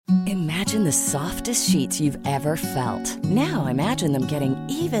Imagine the softest sheets you've ever felt. Now imagine them getting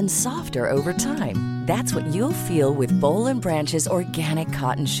even softer over time. That's what you'll feel with Boll & Branch's organic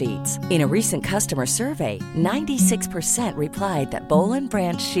cotton sheets. In a recent customer survey, 96% replied that Boll &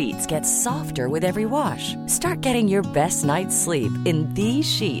 Branch sheets get softer with every wash. Start getting your best night's sleep in these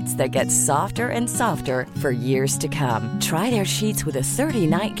sheets that get softer and softer for years to come. Try their sheets with a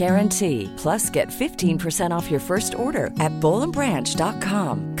 30-night guarantee. Plus, get 15% off your first order at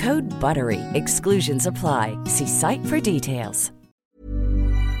bollandbranch.com. Code BUTTERY. Exclusions apply. See site for details.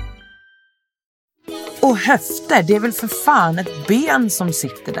 Och höfter, det är väl för fan ett ben som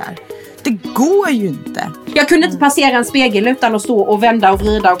sitter där. Det går ju inte. Jag kunde inte passera en spegel utan att stå och vända och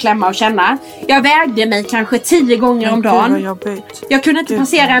vrida och klämma och känna. Jag vägde mig kanske 10 gånger om dagen. Jag kunde inte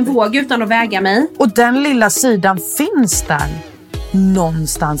passera en våg utan att väga mig. Och den lilla sidan finns där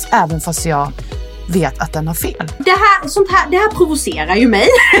någonstans, även fast jag vet att den har fel. Det här provocerar ju mig.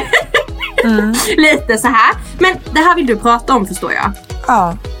 Lite så här. Men det här vill du prata om, förstår jag.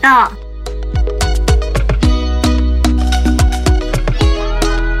 Ja.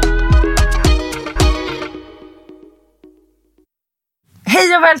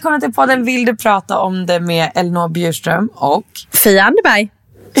 Hej och välkomna till podden Vill du prata om det med Elinor Bjurström och Fia Anderberg.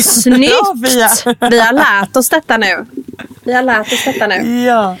 Snyggt! Ja, Fia. Vi har lärt oss detta nu.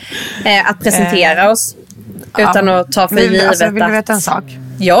 Ja. Att presentera oss utan att ta för givet. Vill du veta en sak?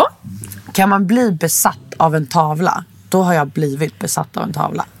 Ja. Kan man bli besatt av en tavla? Då har jag blivit besatt av en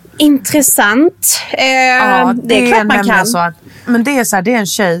tavla. Intressant. Det är klart man kan. Så att, men det är så här, det är en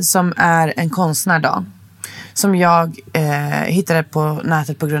tjej som är en konstnär då. Som jag hittade på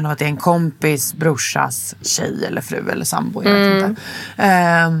nätet på grund av att det är en kompis, brorsas tjej eller fru eller sambo, jag vet inte.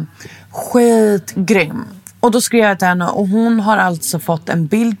 Skitgrym. Och då skrev jag till henne och hon har alltså fått en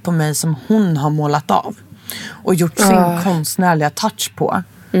bild på mig som hon har målat av. Och gjort sin konstnärliga touch på.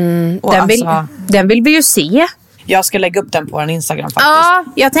 Och den vill vi ju se. Jag ska lägga upp den på en Instagram faktiskt. Ja,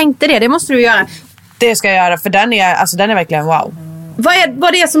 jag tänkte det måste du göra. Det ska jag göra, för den är verkligen wow.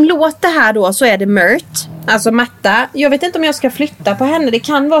 Vad det är som låter här då, så är det Mert. Alltså Märta, jag vet inte om jag ska flytta på henne. Det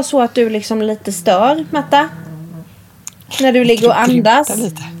kan vara så att du liksom lite stör, Märta. När du ligger och andas.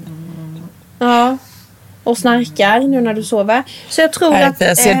 Lite. Ja. Och snarkar nu när du sover. Så jag tror att...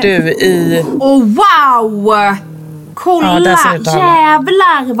 ser du i... wow! Kolla, ja,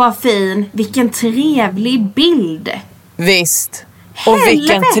 jävlar vad fin. Vilken trevlig bild. Visst. Och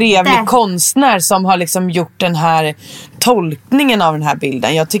vilken trevlig konstnär som har liksom gjort den här tolkningen av den här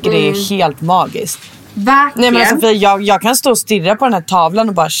bilden. Jag tycker det är helt magiskt. Verkligen. Nej, men alltså, jag kan stå och stirra på den här tavlan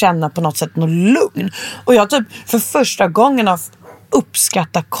och bara känna på något sätt något lugn. Och jag typ för första gången har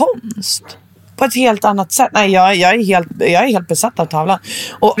uppskattat konst på ett helt annat sätt. Nej, jag är helt besatt av tavlan.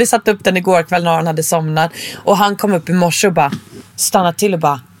 Och vi satte upp den igår kväll när han hade somnat. Och han kom upp i morse och bara stannade till och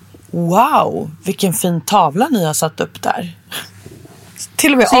bara wow, vilken fin tavla ni har satt upp där.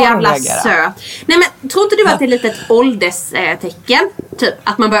 Till och med så jävla söt. Nej, men tror inte du att det är lite ett ålderstecken? Typ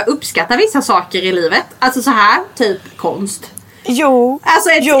att man börjar uppskatta vissa saker i livet. Alltså så här, typ konst. Jo. Alltså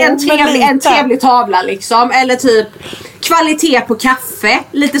en trevlig tavla liksom. Eller typ kvalitet på kaffe.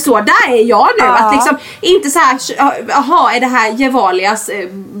 Lite så, där är jag nu. Att liksom, inte så här, jaha, är det här Gevalias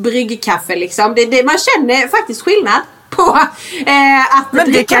bryggkaffe liksom. Man känner faktiskt skillnad på att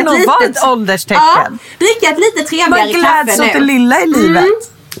men det kan nog vara ett ålderstecken. Ja, dricka ett lite trevligare kaffe nu. Man gläds åt det lilla i livet.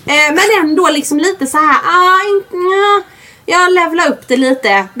 Men ändå liksom lite så här, jag levlar upp det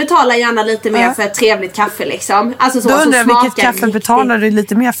lite. Betalar gärna lite mer för ett trevligt kaffe liksom. Alltså så, då undrar så jag, vilket kaffe betalar du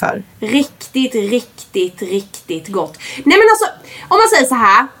lite mer för? Riktigt gott. Nej, men alltså, om man säger så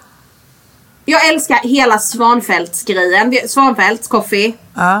här. Jag älskar hela Svanfeldts-grejen. Svanfeldts coffee.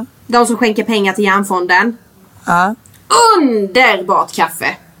 De som skänker pengar till Hjärnfonden. Underbart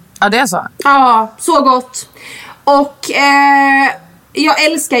kaffe. Ja, det är så. Ja, så gott. Och jag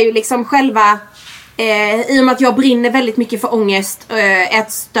älskar ju liksom själva i och med att jag brinner väldigt mycket för ångest,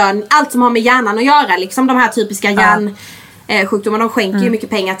 ätstörning, allt som har med hjärnan att göra, liksom de här typiska hjärnsjukdomarna. De skänker ju mycket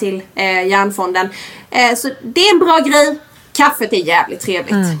pengar till Hjärnfonden. Så det är en bra grej. Kaffet är jävligt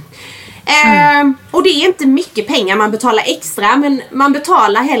trevligt. Och det är inte mycket pengar man betalar extra, men man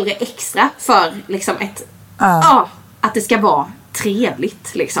betalar hellre extra för liksom att det ska vara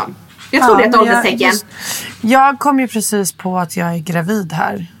trevligt liksom. Jag tror det är ett ålderstecken. Jag kom ju precis på att jag är gravid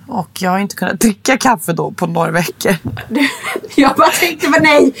här. Och jag har inte kunnat dricka kaffe då på några veckor. Jag bara tänkte, men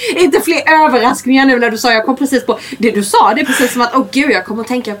nej, inte fler överraskningar nu när du sa, jag kom precis på det du sa, det är precis som att, gud, jag kommer att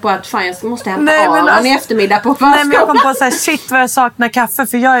tänka på att fan, jag måste hämta Aron i eftermiddag på förskolan. Nej, men jag kom på så här, shit vad jag saknar kaffe,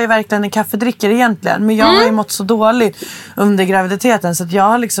 för jag är verkligen en kaffedrickare egentligen, men jag har ju mått så dåligt under graviditeten så att jag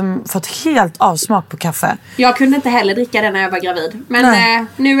har liksom fått helt avsmak på kaffe. Jag kunde inte heller dricka det när jag var gravid, men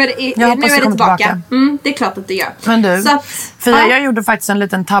nu är det tillbaka. Det är klart att det gör. Men du, så att, jag gjorde faktiskt en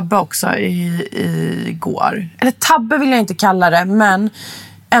liten tabbe också igår. Eller tabbe vill jag inte kalla det, men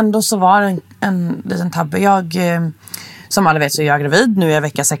ändå så var det en liten tabbe. Jag, som alla vet så är jag gravid. Nu är jag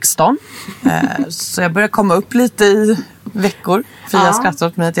vecka 16. Så jag börjar komma upp lite i veckor. Fia skrattar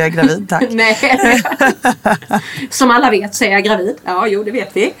åt mig att jag är gravid, tack. Nej. Som alla vet så är jag gravid. Ja, jo, det vet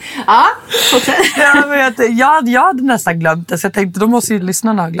vi. Ja, jag hade nästan glömt det, så jag tänkte då måste ju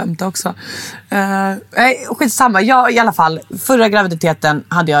lyssnarna ha glömt det också. Skitsamma, jag i alla fall, förra graviditeten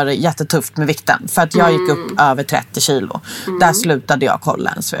hade jag det jättetufft med vikten. För att jag gick upp över 30 kilo. Där slutade jag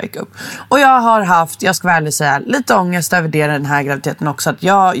kolla än så jag gick upp. Och jag har haft, jag ska väl ärligt säga, lite ångest över det den här graviditeten också. Att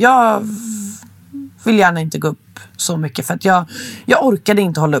jag vill gärna inte gå upp så mycket, för att jag orkade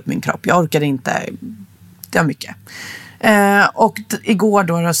inte hålla upp min kropp. Jag orkade inte, det var mycket. Och igår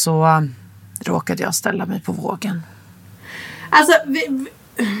då så råkade jag ställa mig på vågen. Alltså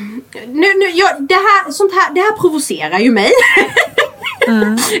det här provocerar ju mig.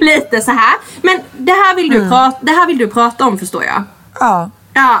 Lite så här. Men det här vill du prata om, förstår jag. Ja.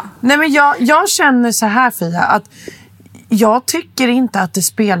 Nej, men jag känner så här, Fia, att jag tycker inte att det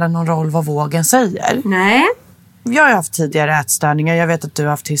spelar någon roll vad vågen säger. Nej. Jag har haft tidigare ätstörningar. Jag vet att du har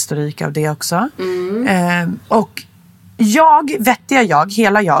haft historik av det också. Och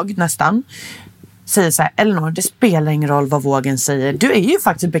hela jag nästan säger så här: Elinor, det spelar ingen roll vad vågen säger. Du är ju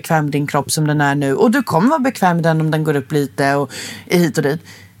faktiskt bekväm med din kropp som den är nu. Och du kommer vara bekväm med den om den går upp lite och hit och dit.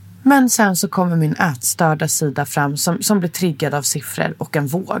 Men sen så kommer min ätstörda sida fram som blir triggad av siffror och en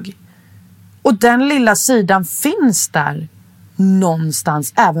våg. Och den lilla sidan finns där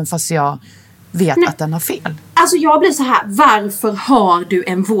någonstans, även fast jag vet att den har fel. Alltså jag blir så här, varför har du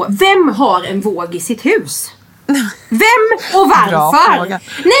en våg? Vem har en våg i sitt hus? Vem och varför?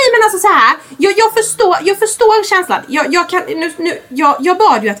 Nej, men alltså så här, jag förstår känslan. Jag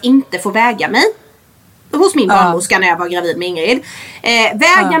bad ju att inte få väga mig hos min barnmorska när jag var gravid med Ingrid.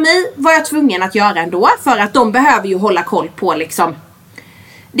 Väga mig var jag tvungen att göra ändå, för att de behöver ju hålla koll på liksom.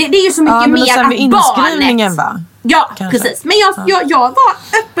 Det är ju så mycket mer att inskrivningen, barnet. Va? Ja, kanske. Precis. Men jag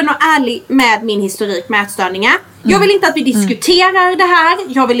var öppen och ärlig med min historik med ätstörningar. Jag vill inte att vi diskuterar det här.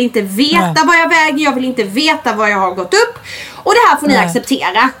 Jag vill inte veta vad jag väger. Jag vill inte veta vad jag har gått upp. Och det här får ni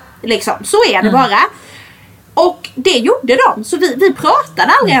acceptera. Liksom. Så är det bara. Och det gjorde de. Så vi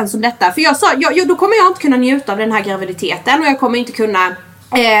pratade aldrig ens om detta. För jag sa, då kommer jag inte kunna njuta av den här graviditeten. Och jag kommer inte kunna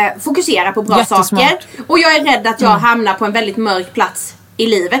fokusera på bra saker. Och jag är rädd att jag hamnar på en väldigt mörk plats i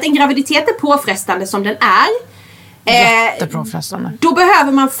livet. En graviditet är påfrestande som den är. Jättepåfrestande. Då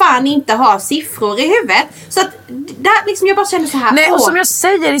behöver man fan inte ha siffror i huvudet. Så att där, liksom, jag bara känner så här. Nej, och som jag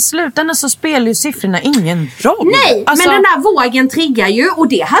säger, i slutändan så spelar ju siffrorna ingen roll. Nej, alltså, men den där vågen triggar ju. Och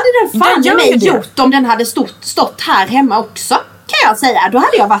det hade den fan i mig gjort om den hade stått här hemma också, kan jag säga. Då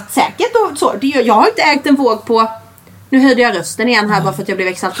hade jag varit säkert och så. Jag har inte ägt en våg på. Nu hörde jag rösten igen här bara för att jag blev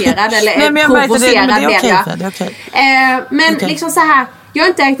exalterad. Eller nej, men provocerad blev jag. Men liksom så här. Jag har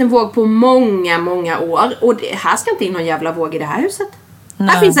inte ägt en våg på många år. Och det här ska inte in någon jävla våg i det här huset. Nej.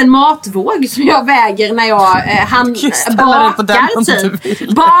 Här finns en matvåg som jag väger när jag bakar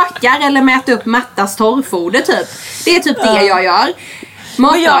typ. Bakar eller mäter upp Mattas torrfoder typ. Det är typ det jag gör.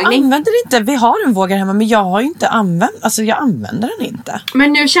 Men jag använder inte, vi har en våg här hemma, men jag har inte jag använder den inte.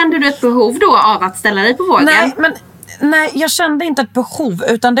 Men nu kände du ett behov då av att ställa dig på vågen? Nej, jag kände inte ett behov,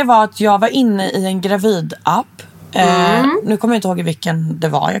 utan det var att jag var inne i en gravid-app. Nu kommer jag inte ihåg vilken det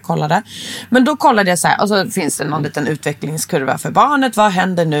var jag kollade. Men då kollade jag så här, och så finns det någon liten utvecklingskurva för barnet. Vad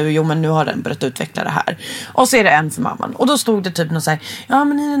händer nu? Jo, men nu har den börjat utveckla det här. Och så är det en för mamman. Och då stod det typ något så här: ja,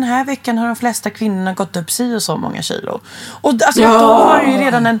 men i den här veckan har de flesta kvinnorna gått upp si och så många kilo. Och alltså,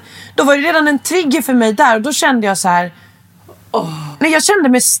 då var det redan en trigger för mig där. Och då kände jag så här: nej, jag kände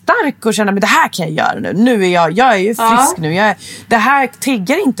mig stark och kände, men det här kan jag göra nu är jag är ju frisk nu. Det här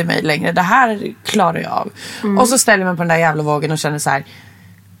triggar inte mig längre. Det här klarar jag av. Och så ställer man på den där jävla vågen och känner så här: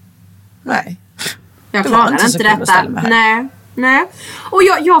 nej, jag klarar inte detta. Nej. Och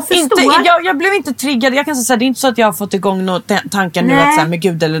jag förstår. Jag blev inte triggad. Jag kan säga, det är inte så att jag har fått igång några tankar nu att säga, men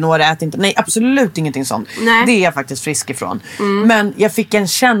gud, eller några äter inte. Nej, absolut ingenting sånt. Nej. Det är jag faktiskt frisk ifrån. Men jag fick en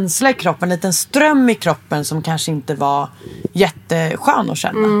känsla i kroppen, en liten ström i kroppen som kanske inte var jätteskön att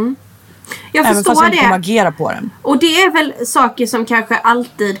känna. Jag Även förstår fast jag inte kommer det. agera på den. Och det är väl saker som kanske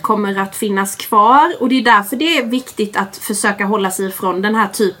alltid kommer att finnas kvar. Och det är därför det är viktigt att försöka hålla sig ifrån den här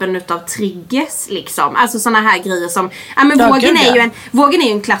typen utav triggers liksom. Alltså såna här grejer som, ja men vågen är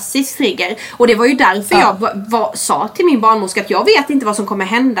ju en klassisk trigger. Och det var ju därför jag sa till min barnmorska att jag vet inte vad som kommer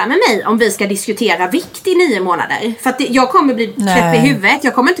hända med mig om vi ska diskutera vikt i 9 månader. För att jag kommer bli knäpp i huvudet,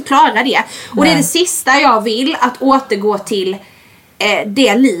 jag kommer inte klara det. Och det är det sista jag vill, att återgå till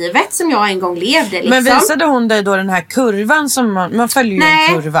det livet som jag en gång levde liksom. Men visade hon dig då den här kurvan som man följer ju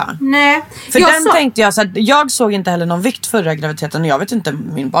en kurva? Nej. För tänkte jag så här, jag såg inte heller någon vikt förra graviditeten och jag vet inte,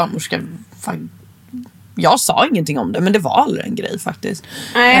 min barnmorska jag sa ingenting om det, men det var aldrig en grej faktiskt.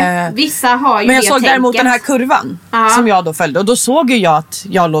 Nej, vissa har ju. Men jag såg däremot den här kurvan som jag då följde och då såg ju jag att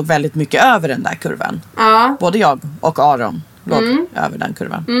jag låg väldigt mycket över den där kurvan. Både jag och Aron låg över den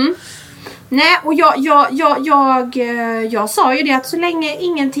kurvan. Nej, och jag sa ju det att så länge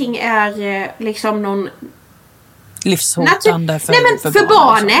ingenting är liksom någon livshotande för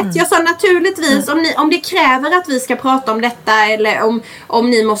barnet. Jag sa naturligtvis om det kräver att vi ska prata om detta eller om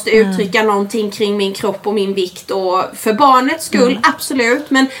ni måste uttrycka någonting kring min kropp och min vikt och för barnets skull, absolut.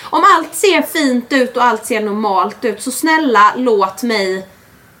 Men om allt ser fint ut och allt ser normalt ut, så snälla låt mig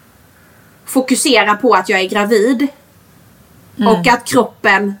fokusera på att jag är gravid och att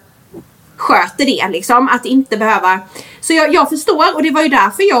kroppen sköter det liksom, att inte behöva. Så jag förstår, och det var ju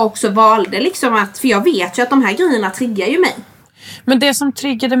därför jag också valde liksom att, för jag vet ju att de här grejerna triggar ju mig. Men det som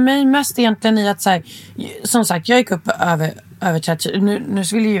triggade mig mest egentligen i att så här, som sagt, jag gick upp över 30 kilo. Nu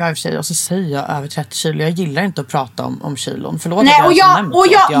vill jag i och för sig också säga över 30 kilo. Jag gillar inte att prata om kilon. Förlåt. Nej,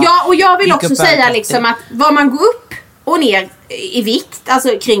 och jag vill också säga liksom att vad man går upp och ner i vikt, alltså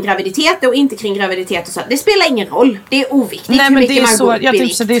kring graviditet och inte kring graviditet och så, det spelar ingen roll. Det är oviktigt. Nej, men det är så, jag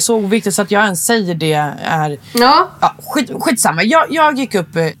tycker det är så oviktigt så att jag ens säger det är skitsamma. Jag gick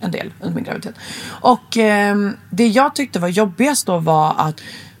upp en del under min graviditet. Och det jag tyckte var jobbigast då var att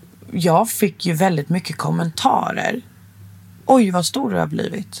jag fick ju väldigt mycket kommentarer. Oj, vad stor du har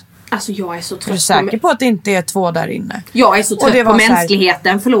blivit. Alltså jag är så trött. Är du säker på att det inte är 2 där inne? Jag är så trött på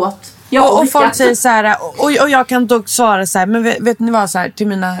mänskligheten, förlåt. Och folk säger så här, och jag kan dock svara så här, men vet ni vad, så här, till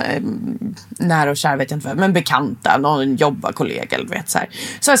mina nära och kära, vet jag inte vad, men bekanta, någon jobbarkollega eller vet så här.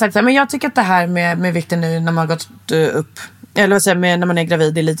 Så har jag sagt så här, men jag tycker att det här med vikten nu när man har gått upp, eller vad säger jag, när man är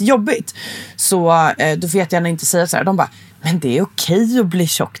gravid, är lite jobbigt. Så du får jättegärna inte säga så här. De bara, men det är okej att bli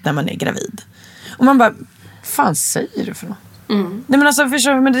tjock när man är gravid. Och man bara, fan säger du för något? Nej, men alltså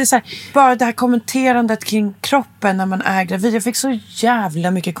förstår du, men det är så här, bara det här kommenterandet kring kroppen när man är gravid. Jag fick så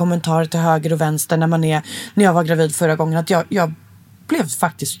jävla mycket kommentarer till höger och vänster när jag var gravid förra gången att jag blev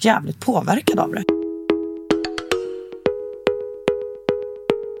faktiskt jävligt påverkad av det.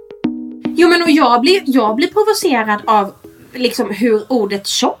 Jo, men och jag blir provocerad av liksom hur ordet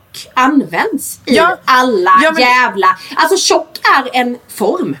tjock används i alla jävla. Alltså tjock är en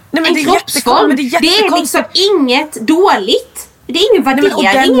form. Nej, men en kroppsform. Det är liksom inget dåligt. Det är ingen värdering. Och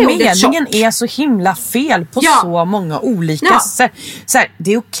den meningen är så himla fel på så många olika sätt. Så här,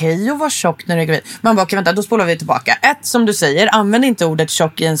 det är okej att vara tjock när du är gravid. Man bara, vänta, då spolar vi tillbaka. Som du säger, använd inte ordet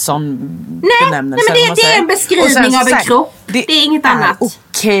tjock i en sån benämnelse. Nej, men det är en beskrivning av en kropp. Det är inget annat.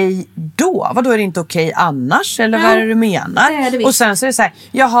 Okej då? Vadå, är det inte okej annars? Eller vad är det du menar? Det och sen så är det så här,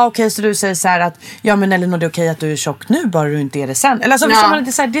 jaha okej, så du säger så här att ja men Elinor, det är okej att du är tjock nu, bara du inte är det sen. Eller alltså, man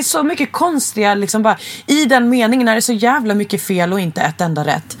inte så här, det är så mycket konstiga liksom bara, i den meningen är det så jävla mycket fel och inte ett enda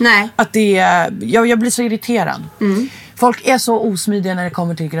rätt. Nej. Att det jag blir så irriterad. Folk är så osmidiga när det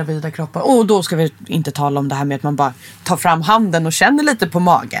kommer till gravida kroppar. Och då ska vi inte tala om det här med att man bara tar fram handen och känner lite på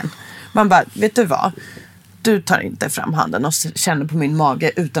magen. Man bara, vet du vad? Du tar inte fram handen och känner på min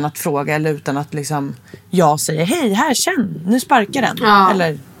mage utan att fråga eller utan att liksom jag säger hej, här, känn, nu sparkar den.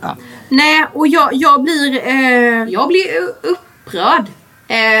 Eller, Nej, och jag blir upprörd.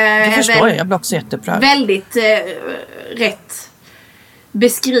 Det förstår jag blir också jätteupprörd. Väldigt rätt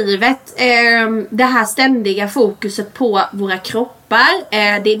beskrivet. Det här ständiga fokuset på våra kroppar.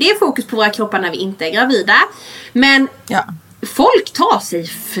 Det är fokus på våra kroppar när vi inte är gravida. Men folk tar sig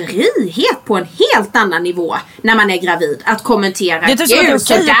frihet på en helt annan nivå när man är gravid att kommentera. Det är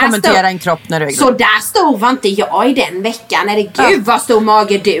så okej att kommentera en kropp när du är gravid. Så där stor var inte jag i den veckan. Eller gud vad stor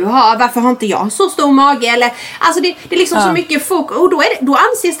mage du har. Varför har inte jag så stor mage? Eller, alltså det är liksom så mycket fokus. Och då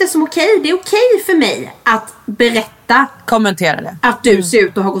anses det som okej. Det är okej för mig att berätta. Kommentera det. Att du ser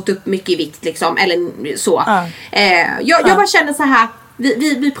ut och har gått upp mycket i vikt liksom. Eller så. Jag bara känner så här.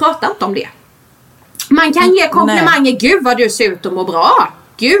 Vi pratar inte om det. Man kan ge komplimanger. Gud vad du ser ut och mår bra.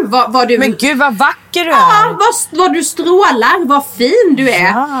 Gud vad du... Men gud vad vacker du är. Ja, vad du strålar. Vad fin du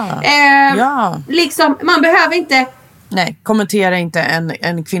är. Liksom, man behöver inte Nej, kommentera inte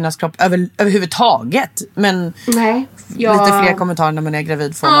en kvinnas kropp överhuvudtaget. Men Nej, lite fler kommentarer när man är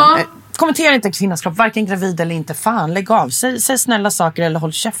gravid får man. Kommentera inte en kvinnas kropp, varken gravid eller inte. Fan, lägg av. Säg snälla saker eller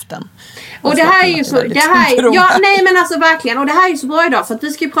håll käften. Och det här är ju så... nej men alltså verkligen. Och det här är ju så bra idag. För att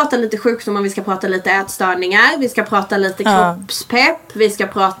vi ska ju prata lite sjukdomar, vi ska prata lite ätstörningar. Vi ska prata lite kroppspepp. Vi ska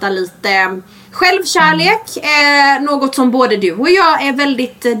prata lite självkärlek. Något som både du och jag är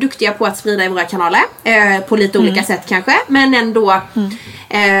väldigt duktiga på att sprida i våra kanaler. På lite olika sätt kanske. Men ändå,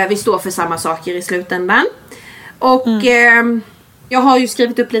 vi står för samma saker i slutändan. Och... jag har ju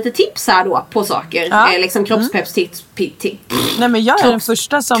skrivit upp lite tips här då på saker. Liksom kroppspepstips. Nej, men jag är den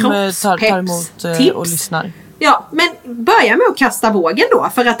första som tar emot och lyssnar. Ja, men börja med att kasta vågen då.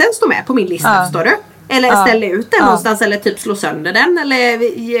 För att den står med på min lista, förstår du? Eller ställa ut den någonstans. Eller typ slå sönder den.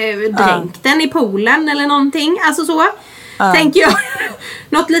 Eller dränk den i poolen. Eller någonting. Alltså så. Tänker jag.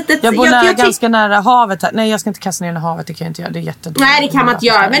 Något litet. Jag bor ganska nära havet här. Nej, jag ska inte kasta ner den i havet. Det kan jag inte göra. Det är jättedåligt. Nej, det kan man inte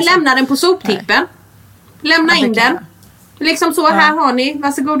göra. Men lämna den på soptippen. Lämna in den. Liksom så, här har ni,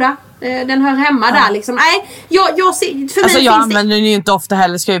 varsågoda. Den hör hemma där liksom. Nej, jag ser, för alltså mig jag finns använder den ju inte ofta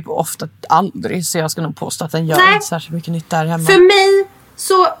heller. Ska ju ofta aldrig. Så jag ska nog påstå att den gör inte särskilt mycket nytta här hemma. För mig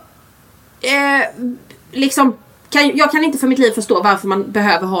så liksom jag kan inte för mitt liv förstå varför man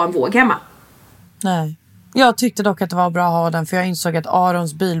behöver ha en våg hemma. Nej. Jag tyckte dock att det var bra att ha den. För jag insåg att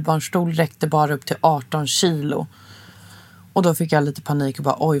Arons bilbarnstol räckte bara upp till 18 kilo. Och då fick jag lite panik och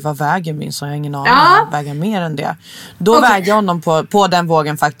bara, oj, vad väger min? Så jag har ingen aning om att väga mer än det. Då vägde jag honom på den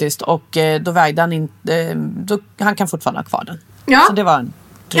vågen faktiskt. Och då vägde han inte, han kan fortfarande ha kvar den. Ja. Så det var en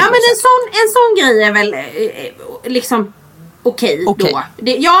men en sån grej är väl liksom okej. Då.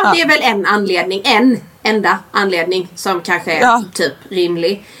 Det är väl en anledning, en enda anledning som kanske är typ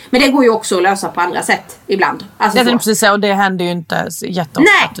rimlig. Men det går ju också att lösa på andra sätt ibland. Alltså det är precis så, och det händer ju inte jätteofta.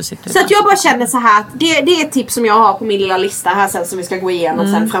 Nej, att du sitter så att jag bara känner så här att det är ett tips som jag har på min lilla lista här sen som vi ska gå igenom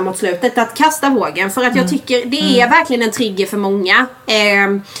sen framåt slutet. Att kasta vågen, för att jag tycker det är verkligen en trigger för många.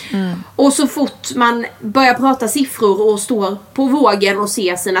 Och så fort man börjar prata siffror och står på vågen och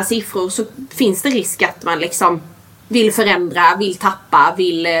ser sina siffror så finns det risk att man liksom vill förändra, vill tappa,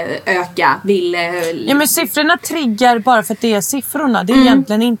 vill öka, vill... Ja, men siffrorna triggar bara för att det är siffrorna. Det är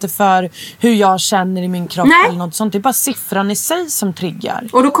egentligen inte för hur jag känner i min kropp eller något sånt. Det är bara siffran i sig som triggar.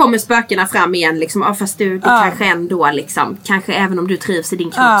 Och då kommer spökena fram igen liksom. Fast du kanske ändå liksom, kanske även om du trivs i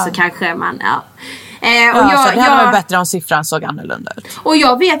din kropp så kanske man... Och det hade varit bättre om siffran såg annorlunda ut. Och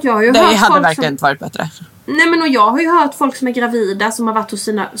jag vet, jag har ju hört folk hade verkligen inte varit bättre. Nej, men och jag har ju hört folk som är gravida som har varit hos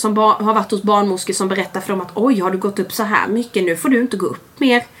har varit hos barnmorskor som berättar för dem att oj, har du gått upp så här mycket, nu får du inte gå upp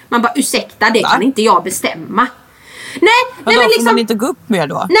mer. Man bara, ursäkta, det kan inte jag bestämma. Nej, men liksom, får man inte gå upp mer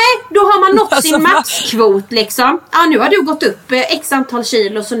då? Nej, då har man nått sin maxkvot liksom. Ja, nu har du gått upp x antal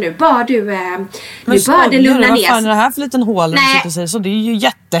kilo, så nu bör du lugna ner. Vad fan är det här för liten hål? Så det är ju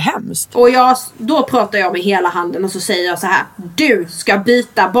jättehemskt. Och då pratar jag med hela handen och så säger jag så här: du ska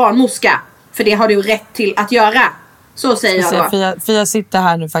byta barnmorska. För det har du rätt till att göra. Så säger jag då. Fia sitter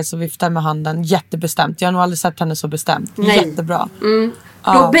här nu faktiskt och viftar med handen jättebestämt. Jag har nog aldrig sett henne så bestämt. Nej. Jättebra.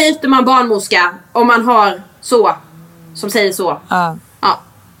 Då byter man barnmorska om man har så, som säger så. Ja,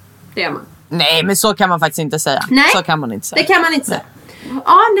 det gör man. Nej, men så kan man faktiskt inte säga. Nej, så kan man inte säga. Det kan man inte säga.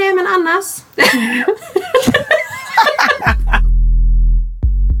 Ja, nej, men annars.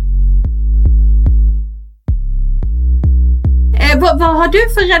 Vad har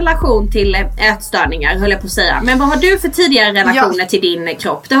du för relation till ätstörningar, höll jag på att säga. Men vad har du för tidigare relationer till din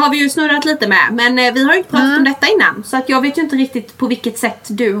kropp? Det har vi ju snurrat lite med. Men vi har ju inte pratat om detta innan. Så att jag vet ju inte riktigt på vilket sätt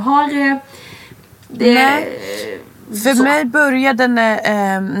du har... För mig började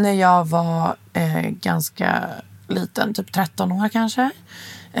när jag var ganska liten, typ 13 år kanske.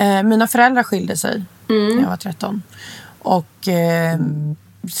 Mina föräldrar skilde sig när jag var 13. Och...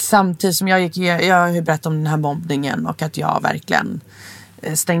 samtidigt som jag har ju berättat om den här mobbningen och att jag verkligen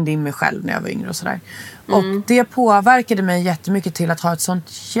stängde in mig själv när jag var yngre och sådär. Och det påverkade mig jättemycket till att ha ett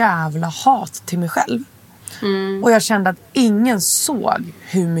sånt jävla hat till mig själv. Och jag kände att ingen såg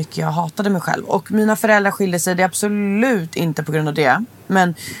hur mycket jag hatade mig själv. Och mina föräldrar skilde sig, det är absolut inte på grund av det.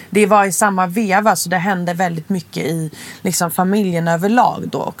 Men det var i samma veva, så det hände väldigt mycket i liksom familjen överlag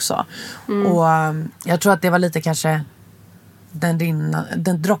då också. Och jag tror att det var lite kanske...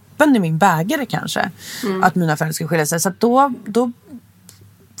 Den droppen i min bägare kanske. Att mina föräldrar skulle skilja sig. Så att då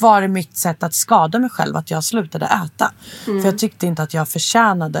var det mitt sätt att skada mig själv, att jag slutade äta. För jag tyckte inte att jag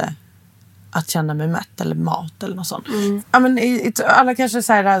förtjänade att känna mig mätt eller mat eller något sånt. Ja, men alla kanske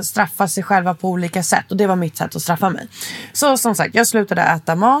så här, straffar sig själva på olika sätt. Och det var mitt sätt att straffa mig. Så som sagt, jag slutade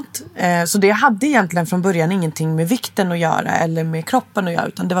äta mat. Så det hade egentligen från början ingenting med vikten att göra. Eller med kroppen att göra.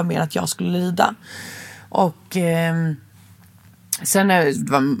 Utan det var mer att jag skulle lida. Och... Sen det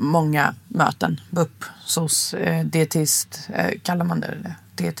var många möten. BUP, SOS, dietist, kallar man det?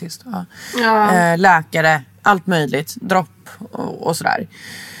 Dietist, ja. Ja. Läkare, allt möjligt. Dropp och sådär.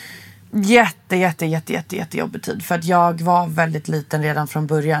 Jättejobbig tid. För att jag var väldigt liten redan från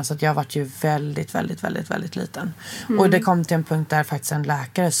början. Så att jag var ju väldigt liten. Och det kom till en punkt där faktiskt en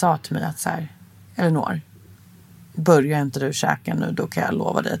läkare sa till mig att så här, Elinor, börjar inte du käka nu, då kan jag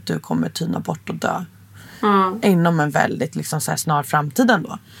lova dig att du kommer tyna bort och dö. Inom en väldigt liksom, så här, snar framtid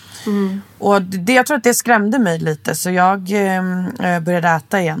ändå. Och jag tror att det skrämde mig lite. Så jag började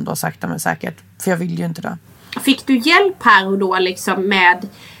äta igen då, sakta men säkert. För jag vill ju inte dö. Fick du hjälp här och då liksom med,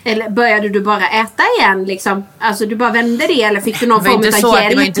 eller började du bara äta igen liksom? Alltså du bara vände det, eller fick du någon form av hjälp?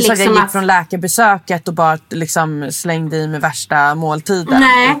 Det var inte så liksom att jag gick från läkarbesöket och bara liksom slängde i med värsta måltiden.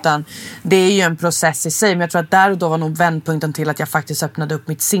 Nej. Utan det är ju en process i sig. Men jag tror att där och då var nog vändpunkten till att jag faktiskt öppnade upp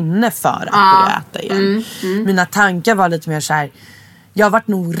mitt sinne för att börja äta igen. Mina tankar var lite mer så här. Jag varit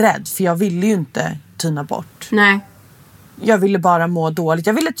nog rädd, för jag ville ju inte tyna bort. Nej. Jag ville bara må dåligt.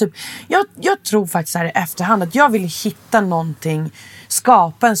 Jag ville typ, jag tror faktiskt här i efterhand att jag ville hitta någonting,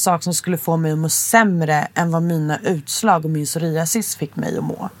 skapa en sak som skulle få mig att må sämre än vad mina utslag och min psoriasis fick mig att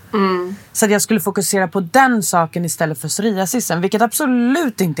må. Så att jag skulle fokusera på den saken istället för psoriasisen, vilket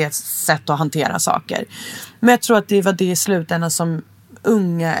absolut inte är ett sätt att hantera saker. Men jag tror att det var det i slutändan som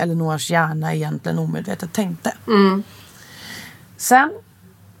unga Elinors hjärna egentligen omedvetet tänkte. Sen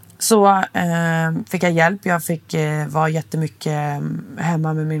så fick jag hjälp. Jag fick vara jättemycket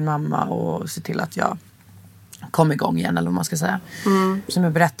hemma med min mamma och se till att jag kom igång igen, eller vad man ska säga. Som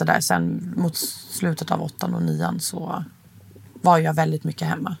jag berättade där, sen mot slutet av 8 och 9 så var jag väldigt mycket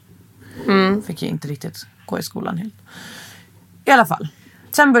hemma. Fick jag inte riktigt gå i skolan helt. I alla fall.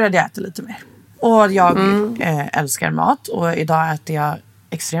 Sen började jag äta lite mer. Och jag älskar mat. Och idag äter jag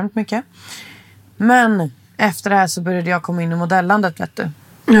extremt mycket. Men efter det här så började jag komma in i modellandet, vet du.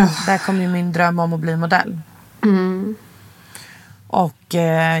 Där kom ju min dröm om att bli modell. Och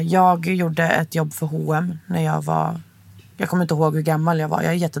jag gjorde ett jobb för H&M när jag var... Jag kommer inte ihåg hur gammal jag var.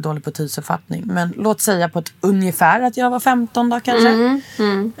 Jag är jättedålig på tidsuppfattning. Men låt säga på ett ungefär att jag var 15 då kanske.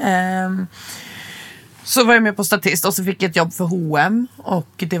 Så var jag med på statist och så fick jag ett jobb för H&M.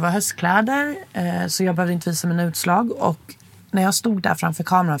 Och det var höstkläder. Så jag behövde inte visa mina utslag. Och när jag stod där framför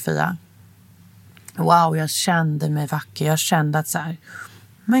kameran, Fia. Wow, jag kände mig vacker. Jag kände att så här...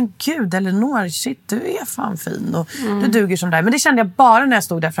 Men gud, Elinor, shit, du är fan fin och du duger som där. Men det kände jag bara när jag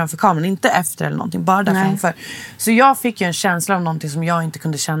stod där framför kameran, inte efter eller någonting, bara där framför. Så jag fick ju en känsla av någonting som jag inte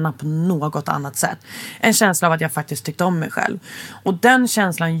kunde känna på något annat sätt. En känsla av att jag faktiskt tyckte om mig själv. Och den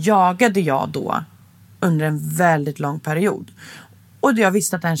känslan jagade jag då under en väldigt lång period. Och jag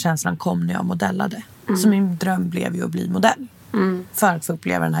visste att den känslan kom när jag modellade. Så min dröm blev ju att bli modell. För att få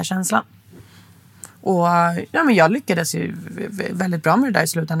uppleva den här känslan. Och ja, men jag lyckades ju väldigt bra med det där i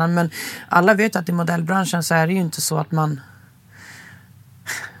slutändan. Men alla vet att i modellbranschen så är det ju inte så att man...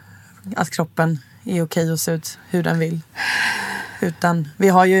 Att kroppen är okej att se ut hur den vill. Utan vi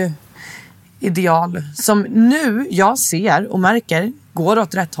har ju ideal som nu jag ser och märker går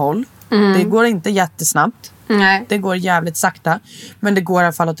åt rätt håll. Det går inte jättesnabbt. Nej. Det går jävligt sakta. Men det går i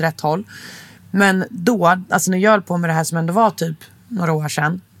alla fall åt rätt håll. Men då, alltså när jag höll på med det här som ändå var typ några år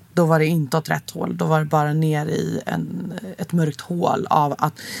sedan. Då var det inte åt rätt håll. Då var det bara ner i ett mörkt hål av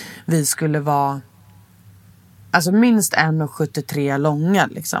att vi skulle vara alltså minst 1,73 långa.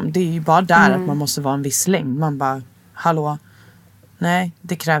 Liksom. Det är ju bara där att man måste vara en viss längd. Man bara, hallå, nej,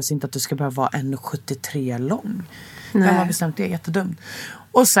 det krävs inte att du ska behöva vara 1,73 lång. Vem har bestämt det? Jättedumt.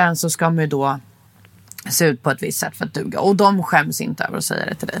 Och sen så ska man ju då se ut på ett visst sätt för att duga. Och de skäms inte över att säga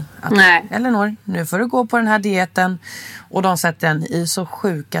det till dig. Att, nej. Elinor, nu får du gå på den här dieten. Och de sätter en i så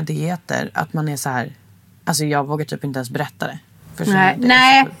sjuka dieter att man är så här... Alltså jag vågar typ inte ens berätta det.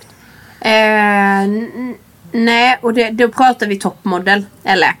 Nej. Nej, och då pratar vi toppmodell.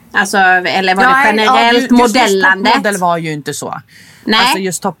 Eller? Alltså, eller var det generellt modellandet? Toppmodell var ju inte så. Nej. Alltså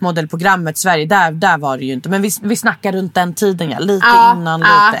just toppmodellprogrammet Sverige, där var det ju inte. Men vi snackar runt den tiden, ja. Lite innan,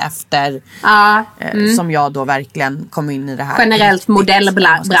 lite efter. Som jag då verkligen kom in i det här. Generellt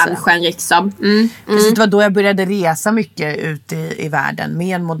modellbranschen liksom. Precis, det var då jag började resa mycket ut i världen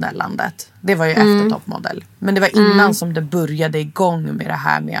med modellandet. Det var ju efter toppmodell. Men det var innan som det började igång med det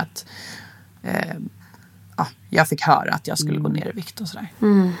här med att jag fick höra att jag skulle gå ner i vikt och sådär.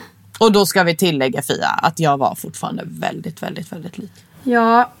 Och då ska vi tillägga, Fia, att jag var fortfarande väldigt, väldigt, väldigt liten.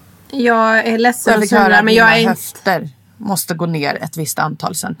 Ja, jag är ledsen. Jag fick höra att mina höfter måste gå ner ett visst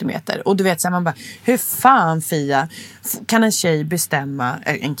antal centimeter. Och du vet, så här, man bara, hur fan, Fia, kan en tjej bestämma,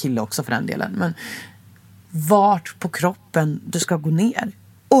 en kille också för den delen, men vart på kroppen du ska gå ner?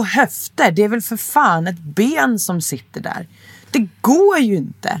 Och höfter, det är väl för fan ett ben som sitter där. Det går ju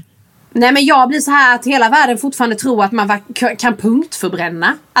inte. Nej, men jag blir så här att hela världen fortfarande tror att man kan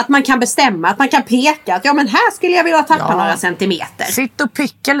punktförbränna. Att man kan bestämma, att man kan peka. Att ja, men här skulle jag vilja tappa några centimeter. Sitt och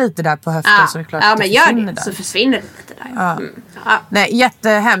picka lite där på höften så är det klart att men det gör försvinner det. där. Så försvinner det lite där. Ja. Ja. Nej,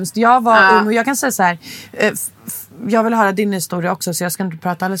 jättehemskt. Jag var ung och jag kan säga så här. Jag vill höra din historia också så jag ska inte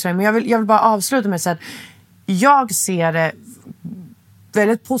prata alldeles för mycket. Men jag vill bara avsluta med att säga att jag ser det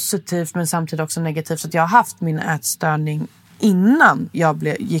väldigt positivt men samtidigt också negativt. Så att jag har haft min ätstörning innan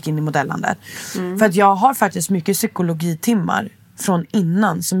jag gick in i modellandet. För att jag har faktiskt mycket psykologitimmar från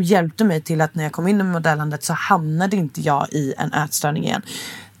innan som hjälpte mig till att när jag kom in i modellandet så hamnade inte jag i en ätstörning igen.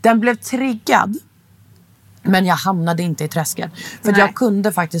 Den blev triggad. Men jag hamnade inte i träsket. För att jag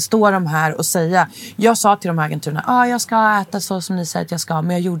kunde faktiskt stå de här och säga. Jag sa till de här agenturerna. Jag ska äta så som ni säger att jag ska.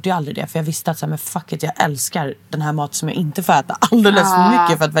 Men jag gjorde ju aldrig det. För jag visste att så här, men fuck it, jag älskar den här mat som jag inte får äta. Alldeles för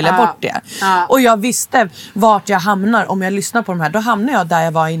mycket för att välja bort det. Och jag visste vart jag hamnar. Om jag lyssnar på de här. Då hamnar jag där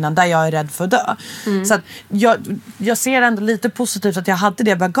jag var innan. Där jag är rädd för att dö. Så att jag ser ändå lite positivt att jag hade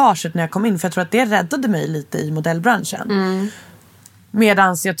det bagaget när jag kom in. För jag tror att det räddade mig lite i modellbranschen.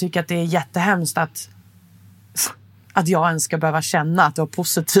 Medans jag tycker att det är jättehemskt att jag ens ska behöva känna att det var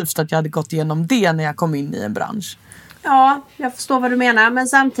positivt att jag hade gått igenom det när jag kom in i en bransch. Ja, jag förstår vad du menar. Men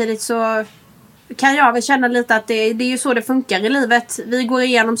samtidigt så kan jag väl känna lite att det är ju så det funkar i livet. Vi går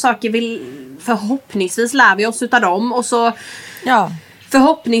igenom saker, förhoppningsvis lär vi oss utav dem. Och så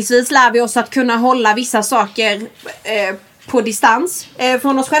förhoppningsvis lär vi oss att kunna hålla vissa saker på distans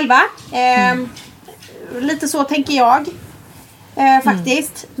från oss själva. Lite så tänker jag.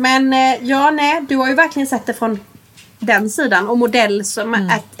 Faktiskt. Men du har ju verkligen sett det från den sidan. Och modell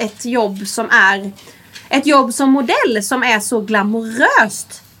som ett jobb som är ett jobb som modell som är så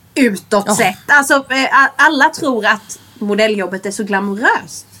glamoröst utåt sett. Alltså alla tror att modelljobbet är så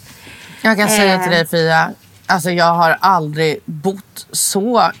glamoröst. Jag kan säga till dig, Fia, alltså jag har aldrig bott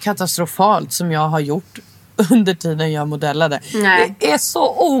så katastrofalt som jag har gjort under tiden jag modellade. Nej. Det är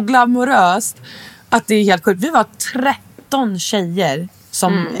så oglamoröst att det är helt sjukt. Vi var 13 tjejer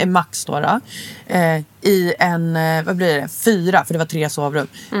som är max då, i en, vad blir det, 4, för det var 3 sovrum.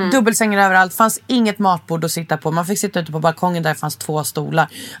 Dubbelsängar överallt, fanns inget matbord att sitta på. Man fick sitta ute på balkongen där det fanns 2 stolar.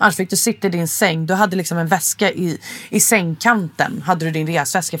 Annars fick du sitta i din säng. Du hade liksom en väska i sängkanten. Hade du din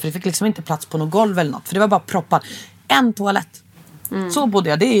resväska, för det fick liksom inte plats på något golv eller något. För det var bara proppat. En toalett. Så bodde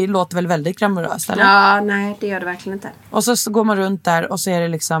jag. Det låter väl väldigt glamoröst, eller? Ja, nej, det gör det verkligen inte. Och så går man runt där och så är det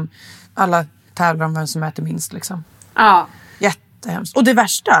liksom alla tävlar om vem som äter minst liksom. Ja. Jättehemskt. Och det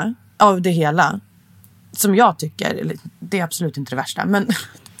värsta av det hela, som jag tycker, det är absolut inte det värsta, men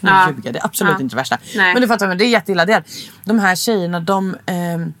det är absolut inte det värsta. Nej. Men du fattar, det är jätteilla det. De här tjejerna, de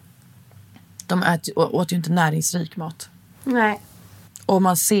åt ju inte näringsrik mat. Nej. Och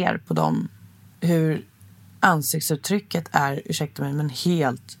man ser på dem hur ansiktsuttrycket är, ursäkta mig, men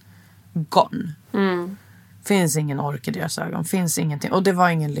helt gone. Finns ingen ork i deras ögon. Finns ingenting. Och det var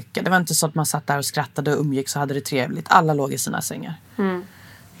ingen lycka. Det var inte så att man satt där och skrattade och umgicks och hade det trevligt. Alla låg i sina sängar. Det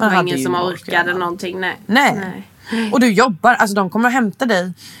var ingen som orkade någonting. Nej. Och du jobbar. Alltså de kommer att hämta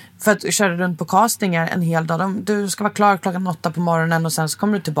dig för att köra runt på castingar en hel dag. Du ska vara klar klockan 8 på morgonen. Och sen så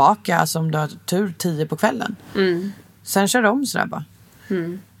kommer du tillbaka, alltså om du har tur, 10 på kvällen. Sen kör de om sådär bara.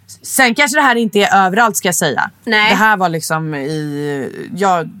 Sen kanske det här inte är överallt, ska jag säga. Nej. Det här var liksom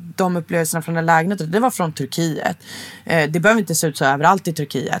de upplevelserna från den lägenheten, det var från Turkiet. Det behöver inte se ut så överallt i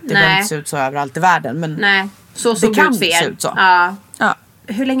Turkiet. Det behöver inte se ut så överallt i världen. Men nej, så det kan se ut så. Ja. Ja.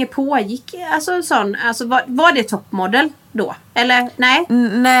 Hur länge pågick var det toppmodell då? Eller nej?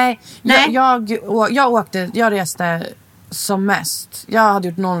 Nej. Jag reste som mest. Jag hade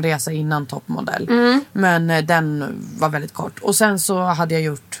gjort någon resa innan toppmodell. Men den var väldigt kort. Och sen så hade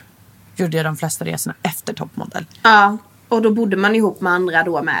jag gjorde jag de flesta resorna efter toppmodell. Ja, och då bodde man ihop med andra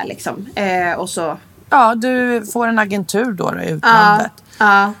då med liksom. Och så... Ja, du får en agentur då i utlandet.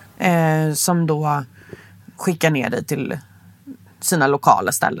 Ja. Som då skickar ner dig till sina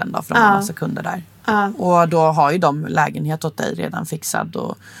lokala ställen då, från en massa kunder där. Och då har ju de lägenhet åt dig redan fixad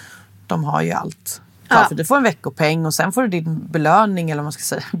och de har ju allt. Ja, för du får en veckopeng och sen får du din belöning, eller vad man ska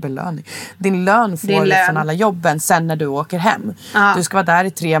säga, belöning. Din lön får du från alla jobben sen när du åker hem. Du ska vara där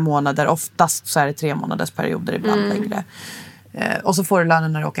i 3 månader, oftast så är det 3 månaders perioder, ibland längre. Och så får du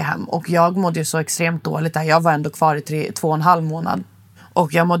lönen när du åker hem. Och jag mådde ju så extremt dåligt där. Jag var ändå kvar i 2,5 månad.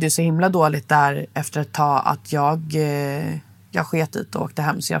 Och jag mådde ju så himla dåligt där efter ett tag att jag sket ut och åkte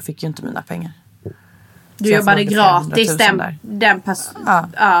hem, så jag fick ju inte mina pengar. Du jobbade gratis den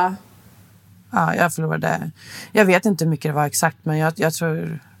Ja, jag förlorade. Jag vet inte hur mycket det var exakt, men jag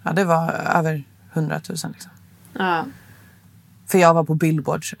tror det var över 100 000 liksom. Ja. För jag var på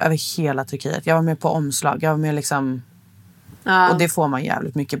billboards över hela Turkiet. Jag var med på omslag. Jag var med liksom Och det får man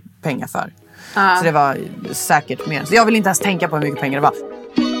jävligt mycket pengar för. Så det var säkert mer. Så jag vill inte ens tänka på hur mycket pengar det var.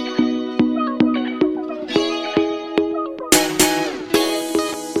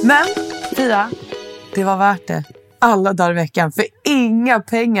 Men Fia, det var värt det. Alla dagar i veckan. För inga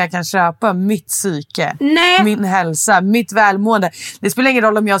pengar kan köpa mitt psyke. Nej. Min hälsa, mitt välmående. Det spelar ingen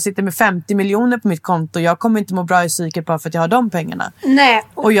roll om jag sitter med 50 miljoner på mitt konto. Jag kommer inte må bra i psyket bara för att jag har de pengarna. Nej.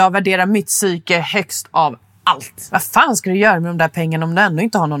 Och jag värderar mitt psyke högst av allt. Vad fan ska du göra med de där pengarna om du ändå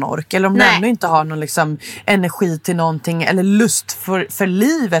inte har någon ork? Eller om du ändå inte har någon liksom energi till någonting. Eller lust för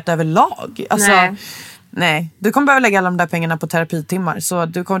livet överlag. Alltså... Nej, du kommer behöva lägga alla de där pengarna på terapitimmar. Så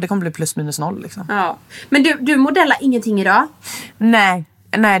det kommer bli plus minus noll liksom. Ja. Men du modellar ingenting idag? Nej,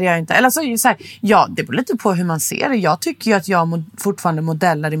 det gör jag inte. Eller så här, ja, det beror lite på hur man ser det. Jag tycker ju att jag fortfarande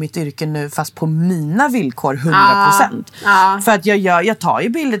modellar i mitt yrke nu. Fast på mina villkor 100%. För att jag tar ju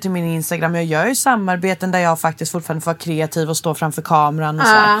bilder till min Instagram. Jag gör ju samarbeten där jag faktiskt fortfarande får vara kreativ och stå framför kameran och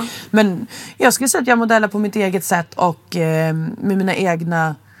så. Men jag skulle säga att jag modellar på mitt eget sätt. Och med mina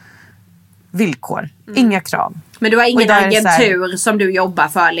egna villkor. Inga krav. Men du har ingen agentur som du jobbar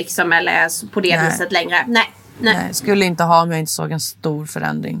för liksom, eller på det viset längre? Nej, skulle inte ha om jag inte såg en stor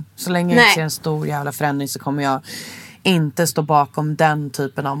förändring. Så länge jag inte ser en stor jävla förändring så kommer jag inte stå bakom den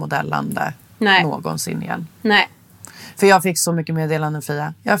typen av modellande någonsin igen. Nej. För jag fick så mycket meddelanden,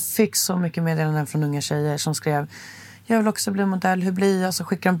 Fia. Jag fick så mycket meddelanden från unga tjejer som skrev: jag vill också bli modell, hur blir jag? Så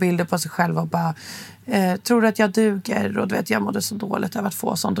skickar de bilder på sig själva och bara tror du att jag duger? Och du vet, jag mådde så dåligt över att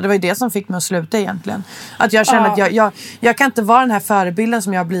få sånt. Och det var ju det som fick mig att sluta egentligen. Att jag kände att jag kan inte vara den här förebilden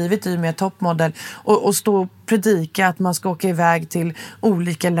som jag har blivit i med toppmodell och stå och predika att man ska åka iväg till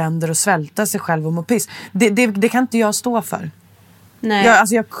olika länder och svälta sig själv och må piss. Det kan inte jag stå för. Nej.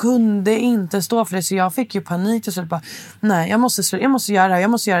 Jag kunde inte stå för det, så jag fick ju panik och så bara, nej, jag måste göra det här. Jag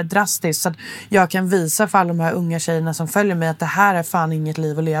måste göra det drastiskt så att jag kan visa för alla de här unga tjejerna som följer mig att det här är fan inget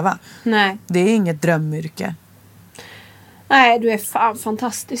liv att leva. Nej. Det är inget drömyrke. Nej, du är fan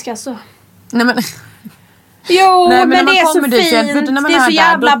fantastisk alltså. Nej men jo, nej, men det är så fint. Det är så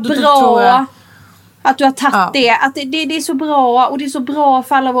jävla bra. Att du har tagit det. Att det är så bra. Och det är så bra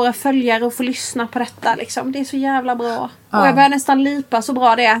för alla våra följare att få lyssna på detta liksom. Det är så jävla bra. Och jag börjar nästan lipa så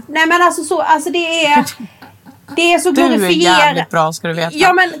bra det är. Nej men alltså det är så glorifierat. Du är jävligt bra, ska du veta.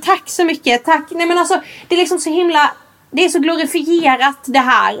 Ja men tack så mycket. Tack. Nej men alltså det är liksom så himla. Det är så glorifierat det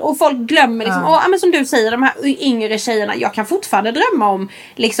här. Och folk glömmer liksom. Men som du säger, de här yngre tjejerna. Jag kan fortfarande drömma om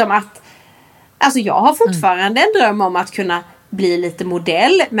liksom att. Alltså jag har fortfarande en dröm om att kunna bli lite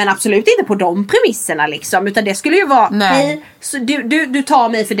modell, men absolut inte på de premisserna liksom, utan det skulle ju vara nej, så du tar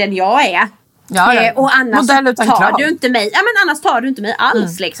mig för den jag är. Ja. Och annars tar du inte mig. Ja, men annars tar du inte mig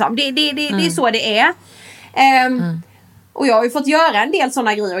alls liksom. Det är så det är. Och jag har ju fått göra en del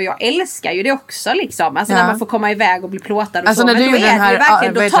sådana grejer och jag älskar ju det också liksom. Alltså när man får komma iväg och bli plåtad och alltså, så. Men då är det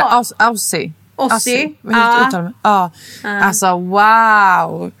verkligen Aussie. Alltså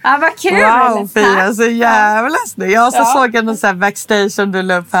wow. Vad kul. Wow, Fia, så jävla snygg. Jag såg en sån här backstage som du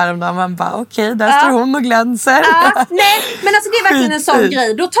la upp här om dagen. Man bara okej, där står hon och glänser. Nej, men alltså det är verkligen en sån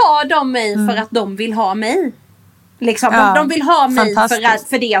grej. Då tar de mig för att de vill ha mig. Liksom, de vill ha mig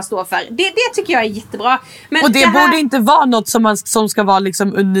för det jag står för. Det tycker jag är jättebra. Men och det borde inte vara något som ska vara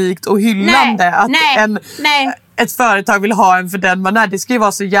liksom unikt och hyllande. Nej, ett företag vill ha en för den man är. Det ska ju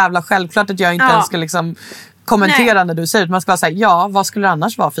vara så jävla självklart att jag inte ens ska liksom kommentera när du säger det. Man ska säga vad skulle det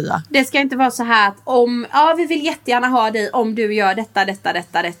annars vara, Fia? Det ska inte vara så här att vi vill jättegärna ha dig om du gör detta.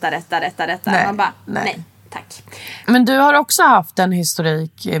 Nej, man bara, nej, tack. Men du har också haft en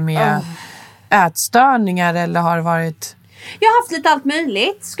historik med ätstörningar, eller har det varit? Jag har haft lite allt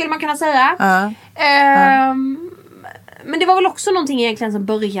möjligt, skulle man kunna säga. Men det var väl också någonting egentligen som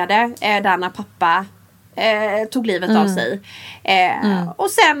började där när pappa tog livet av sig. Och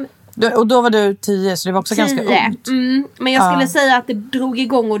sen och då var du 10, så det var också 10. Ganska ungt. Men jag skulle säga att det drog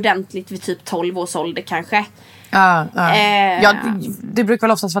igång ordentligt vid typ 12 års ålder kanske. Det brukar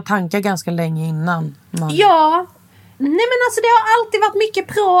väl oftast vara tankar ganska länge innan man... Ja. Nej men alltså det har alltid varit mycket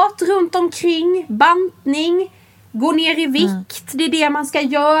prat runt omkring. Bantning, gå ner i vikt. Det är det man ska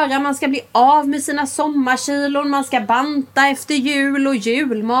göra. Man ska bli av med sina sommarkilon. Man ska banta efter jul och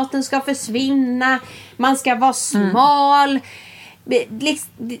julmaten ska försvinna. Man ska vara smal.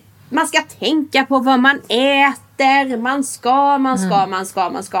 Man ska tänka på vad man äter. Man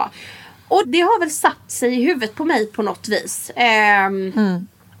ska. Och det har väl satt sig i huvudet på mig på något vis.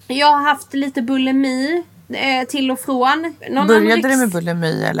 Jag har haft lite bulimi till och från. Började det med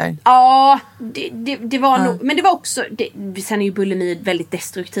bulimi eller? Ja, det var nog, men det var också sen är ju bulimi väldigt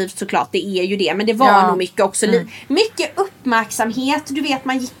destruktivt såklart, det är ju det, men det var nog mycket också mycket upp uppmärksamhet. Du vet,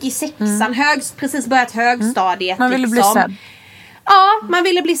 man gick i sexan, precis börjat högstadiet. Man ville bli sedd. Ja, man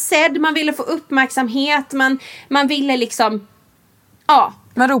ville bli sedd, man ville få uppmärksamhet, man ville liksom, ja.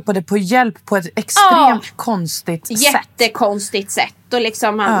 Man ropade på hjälp på ett extremt konstigt sätt. Jättekonstigt sätt. Och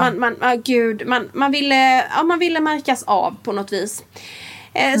liksom man ville märkas av på något vis.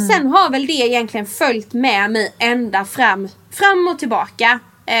 Sen har väl det egentligen följt med mig ända fram och tillbaka.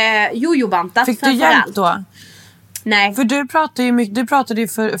 Jojobantat. Fick du hjälp då? Nej. För du pratade ju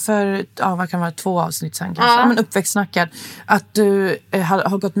för vad kan vara 2 avsnitt sen kanske. Ja. Men uppväxtsnackad. Att du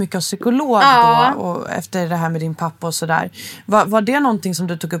har gått mycket av psykolog då. Och efter det här med din pappa och sådär. Var det någonting som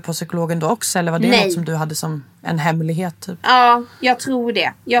du tog upp på psykologen då också? Eller var det något som du hade som en hemlighet typ? Ja, jag tror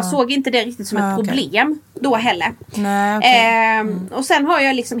det. Jag såg inte det riktigt som ett problem då heller. Nej, okay. Och sen har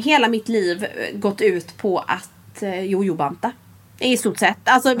jag liksom hela mitt liv gått ut på att jojobanta. I stort sett.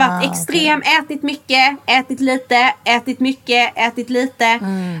 Alltså varit extrem, ätit mycket, ätit lite, ätit mycket, ätit lite.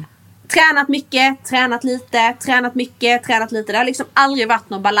 Tränat mycket, tränat lite, tränat mycket, tränat lite. Det har liksom aldrig varit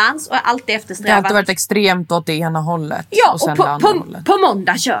någon balans och jag har alltid eftersträvat. Det har alltid varit extremt åt det ena hållet. Ja, och sen på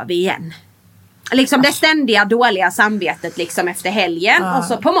måndag kör vi igen. Liksom det ständiga dåliga samvetet liksom efter helgen. Och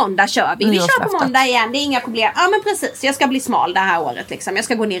så på måndag kör vi. Vi kör på måndag igen, det är inga problem. Ja men precis, jag ska bli smal det här året liksom. Jag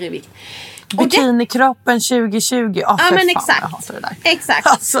ska gå ner i vikt. Bikinikroppen 2020. Ja men exakt. Jag hatar det där. Exakt.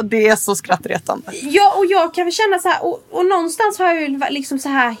 Alltså det är så skrattretande. Ja, och jag kan väl känna så här, och någonstans har jag ju liksom så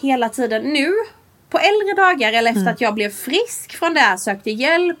här hela tiden nu på äldre dagar eller efter att jag blev frisk från det här, sökte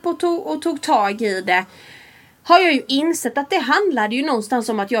hjälp och tog tag i det, har jag ju insett att det handlade ju någonstans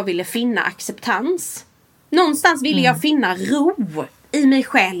om att jag ville finna acceptans. Någonstans ville jag finna ro i mig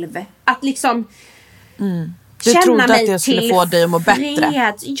själv. Att liksom Du känna trodde mig att det skulle få dig att må bättre.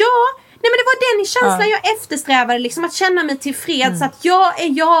 Ja, nej men det var den känslan jag eftersträvade liksom, att känna mig tillfreds att jag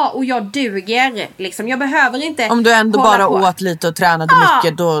är jag och jag duger liksom. Jag behöver inte. Om du ändå bara åt lite och tränade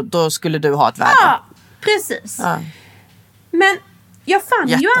mycket, då skulle du ha ett värde. Ja, precis. Men jag fann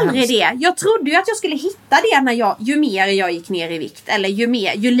ju aldrig det. Jag trodde ju att jag skulle hitta det när ju mer jag gick ner i vikt, eller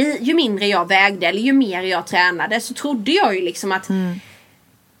ju mindre jag vägde, eller ju mer jag tränade, så trodde jag ju liksom att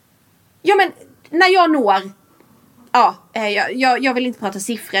ja men när jag når jag vill inte prata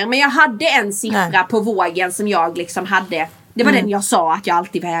siffror, men jag hade en siffra på vågen som jag liksom hade. Det var den jag sa att jag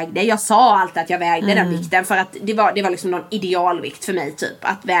alltid vägde. Jag sa alltid att jag vägde den vikten, för att det var liksom någon idealvikt för mig typ,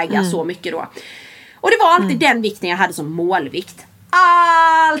 att väga så mycket då. Och det var alltid den vikten jag hade som målvikt.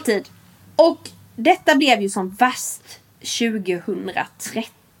 Alltid. Och detta blev ju som värst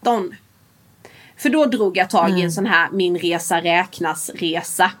 2013. För då drog jag tag i en sån här Min resa räknas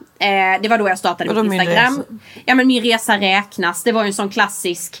resa. Det var då jag startade mitt Instagram. Ja men Min resa räknas. Det var ju en sån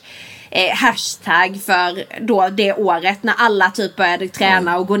klassisk hashtag för då det året när alla typ började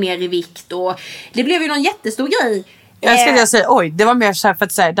träna och gå ner i vikt. Och det blev ju någon jättestor grej. Jag skulle säga, det var mer så här för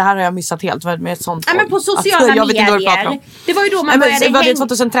att säga, det här har jag missat helt. Med ett sånt men på sociala medier. Det var ju då man började. Var det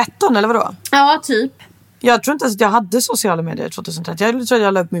 2013 eller vadå? Ja, typ. Jag tror inte ens att jag hade sociala medier 2013. Jag tror att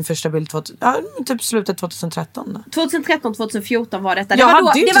jag la upp min första bild typ slutet 2013. 2013-2014 var detta. Jag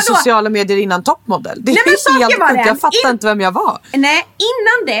hade ju inte sociala medier innan Toppmodell. Det är helt sjukt. Jag fattar inte vem jag var. Nej,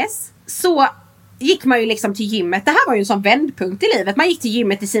 innan dess så gick man ju liksom till gymmet. Det här var ju en sån vändpunkt i livet. Man gick till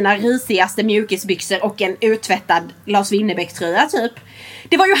gymmet i sina risigaste mjukisbyxor och en uttvättad Lars Winnerbäck-tröja typ.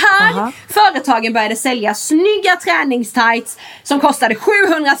 Det var ju här företagen började sälja snygga träningstights som kostade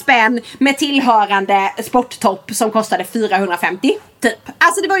 700 spänn med tillhörande sporttopp som kostade 450 typ.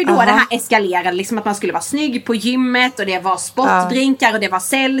 Alltså det var ju då det här eskalerade liksom, att man skulle vara snygg på gymmet, och det var sportdrinkar och det var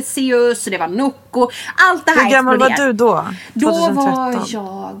Celsius och det var Nocco. Allt det här. Hur gammal var du då? 2013? Då var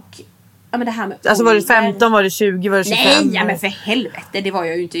jag... Ja, men det här med alltså var det 15, var det 20, var det 25? Nej, ja, men för helvete, det var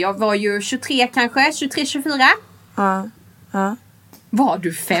jag ju inte. Jag var ju 23 kanske, 23-24. Ja. Var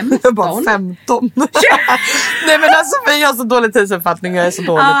du 15? Jag var 15. Nej men alltså, jag har så dålig tidsuppfattning. Jag är så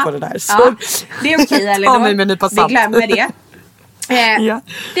dålig på det där. Så det är okej, eller då. Vi glömmer det.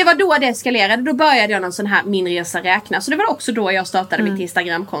 Det var då det eskalerade. Då började jag någon sån här Min resa räknas. Så det var också då jag startade mitt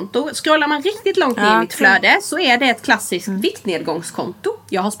Instagramkonto. Scrollar man riktigt långt ner i mitt flöde så är det ett klassiskt viktnedgångskonto.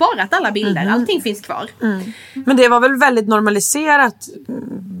 Jag har sparat alla bilder, allting finns kvar. Men det var väl väldigt normaliserat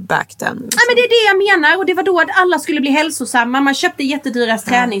back then liksom. Ja men det är det jag menar. Och det var då att alla skulle bli hälsosamma. Man köpte jättedyra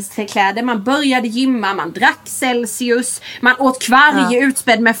träningskläder. Man började gymma, man drack Celsius. Man åt kvarg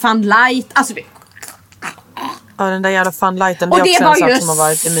utspädd med Fun Light. Alltså ja, den där jävla Funlighten. Det är också en sak som har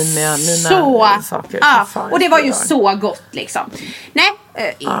varit i mina saker. Ja, och det var ju så gott liksom.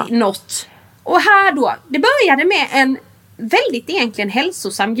 Något. Och här då, det började med en väldigt egentligen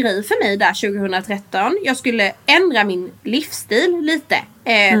hälsosam grej för mig där 2013. Jag skulle ändra min livsstil lite,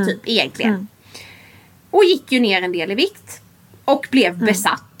 typ egentligen. Och gick ju ner en del i vikt. Och blev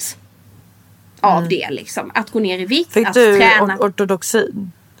besatt av det liksom. Att gå ner i vikt, Fick att du träna.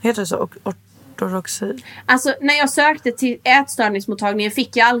 ortodoxin? Heter det så? Ortodoxin? Alltså när jag sökte till ätstörningsmottagningen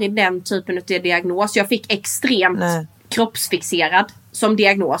fick jag aldrig den typen av diagnos. Jag fick extremt kroppsfixerad som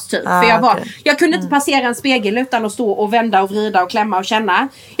diagnos typ. För jag kunde inte passera en spegel utan att stå och vända och vrida och klämma och känna.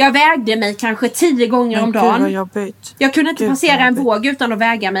 Jag vägde mig kanske 10 gånger om dagen. Gud, vad jobbigt. Jag kunde inte passera en våg utan att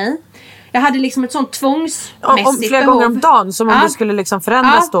väga mig. Jag hade liksom ett sånt tvångsmässigt flera behov. gånger om dagen, som om det skulle liksom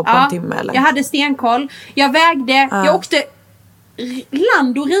förändras då på en timme eller? Jag hade stenkoll. Jag vägde, jag åkte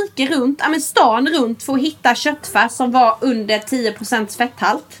land och rike runt, stan runt för att hitta köttfärs som var under 10%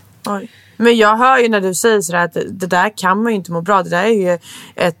 fetthalt. Oj. Men jag hör ju när du säger sådär att det där kan man ju inte må bra. Det där är ju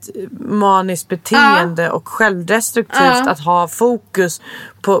ett maniskt beteende och självdestruktivt att ha fokus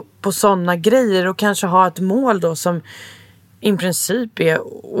på sådana grejer och kanske ha ett mål då som i princip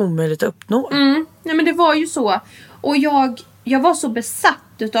är omöjligt att uppnå. Ja, men det var ju så. Och jag var så besatt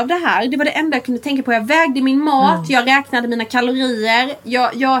utav det här. Det var det enda jag kunde tänka på. Jag vägde min mat, jag räknade mina kalorier.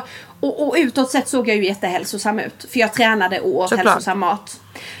 Och utåt sett såg jag ju jättehälsosam ut. För jag tränade och åt hälsosam mat.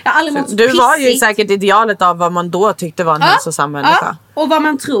 Jag har aldrig mått så du pissigt. var ju säkert idealet av vad man då tyckte var en hälsosam människa. Och vad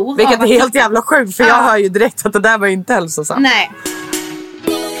man tror. Vilket är helt jävla sjukt. För jag hör ju direkt att det där var inte hälsosamt. Nej.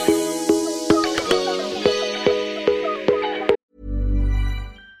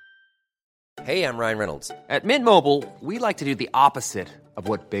 Hey, I'm Ryan Reynolds. At Mint Mobile, we like to do the opposite of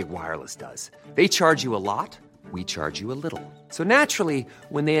what Big Wireless does. They charge you a lot, we charge you a little. So naturally,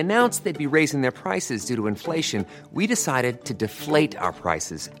 when they announced they'd be raising their prices due to inflation, we decided to deflate our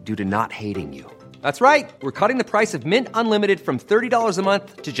prices due to not hating you. That's right. We're cutting the price of Mint Unlimited from $30 a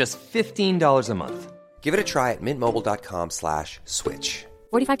month to just $15 a month. Give it a try at mintmobile.com/switch.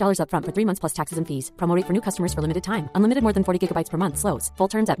 $45 up front for 3 months plus taxes and fees. Promo rate for new customers for limited time. Unlimited more than 40 gigabytes per month. Slows full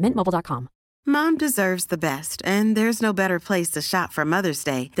terms at mintmobile.com. Mom deserves the best, and there's no better place to shop for Mother's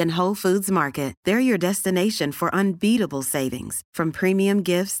Day than Whole Foods Market. They're your destination for unbeatable savings, from premium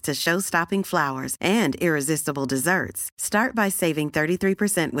gifts to show-stopping flowers and irresistible desserts. Start by saving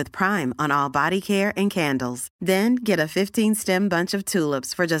 33% with Prime on all body care and candles. Then get a 15-stem bunch of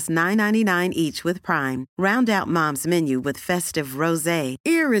tulips for just $9.99 each with Prime. Round out Mom's menu with festive rosé,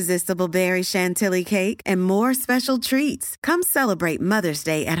 irresistible berry chantilly cake, and more special treats. Come celebrate Mother's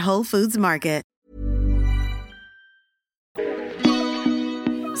Day at Whole Foods Market.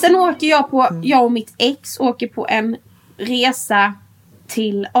 Sen åker jag och mitt ex åker på en resa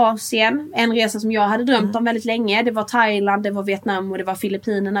till Asien. En resa som jag hade drömt om väldigt länge. Det var Thailand, det var Vietnam och det var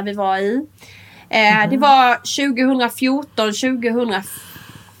Filippinerna vi var i. Det var 2014,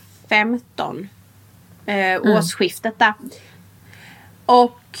 2015. Årsskiftet där.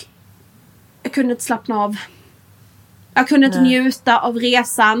 Och jag kunde inte slappna av. Jag kunde inte njuta av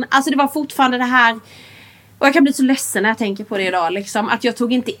resan. Alltså det var fortfarande det här. Och jag kan bli så ledsen när jag tänker på det idag. Liksom, att jag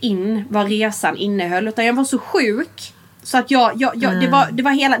tog inte in vad resan innehöll. Utan jag var så sjuk. Så att det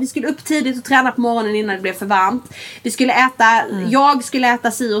var hela. Vi skulle upp tidigt och träna på morgonen innan det blev för varmt. Vi skulle äta. Jag skulle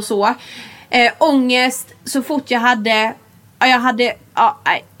äta si och så. Ångest. Så fort jag blir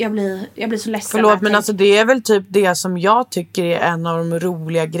så ledsen. Förlåt, men alltså det är väl typ det som jag tycker är en av de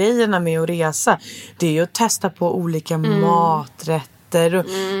roliga grejerna med att resa. Det är ju att testa på olika maträtter och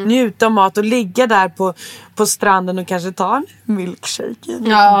njuta av mat och ligga där på stranden och kanske ta en milkshake.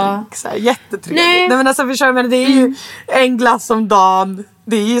 Jättetrevligt. Nej, men alltså förstår du, det är ju en glass om dagen.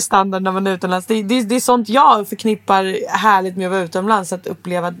 Det är ju standard när man är utomlands. Det är sånt jag förknippar härligt med att vara utomlands. Att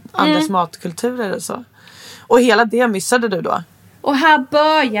uppleva andras matkulturer och så. Och hela det missade du då? Och här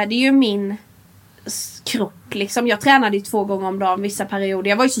började ju min kropp liksom. Jag tränade ju 2 gånger om dagen vissa perioder.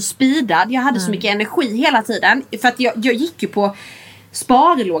 Jag var ju så speedad. Jag hade så mycket energi hela tiden. För att jag gick ju på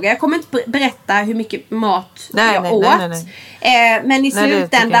sparlåga. Jag kommer inte berätta hur mycket mat jag åt. Nej. Men i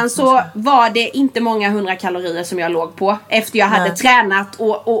slutändan så var det inte många 100 kalorier som jag låg på. Efter jag hade tränat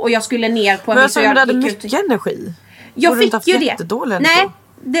och jag skulle ner på... Men du hade mycket energi. Jag fick ju det. Nej,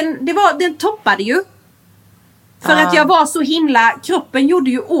 den toppade ju. För att jag var så himla... Kroppen gjorde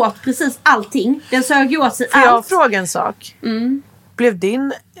ju åt precis allting. Den sög ju åt sig allt. Får jag fråga en sak? Blev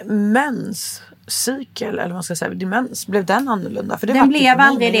din menscykel, eller vad man ska säga, din mens, blev den annorlunda? För den blev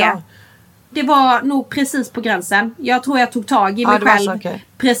aldrig det. Det var nog precis på gränsen. Jag tror jag tog tag i mig själv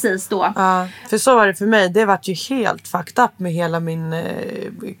precis då. För så var det för mig. Det var ju helt fucked up med hela min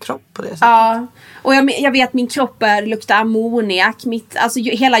kropp på det sättet. Ja, och jag vet min kropp luktar ammoniak. Alltså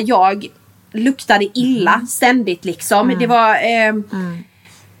hela jag luktade illa ständigt liksom. Det var...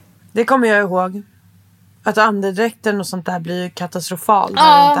 Det kommer jag ihåg. Att andedräkten och sånt där blir katastrofal när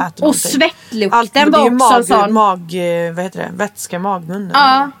Ja, du inte äter och någonting. svettlukten var också sån. Vad heter det? Vätska i magmunnen.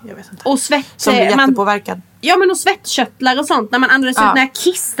 Ja. Jag vet inte. Och svett. Som blir jättepåverkad. Ja, men och svettkörtlar och sånt. När man andades ut, när jag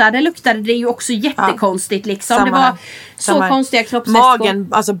kissade luktade det ju också jättekonstigt liksom. Samma det var här. så konstiga kroppsvätskor. Magen,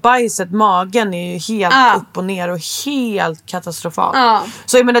 alltså bajset, magen är ju helt upp och ner och helt katastrofalt. Ja.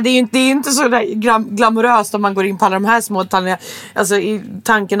 Så jag menar, det är inte så där glamoröst om man går in på alla de här små detaljerna. Alltså i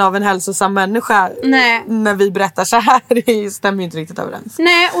tanken av en hälsosam människa. Nej. När vi berättar så här, det stämmer ju inte riktigt överens.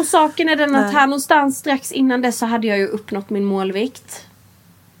 Nej, och saken är den att här någonstans strax innan det så hade jag ju uppnått min målvikt.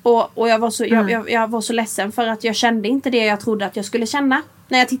 Och jag var så, jag var så ledsen för att jag kände inte det jag trodde att jag skulle känna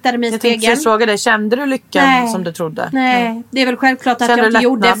när jag tittade mig i spegeln. Jag tänkte fråga dig, kände du lyckan som du trodde? Nej, det är väl självklart att Kände jag inte du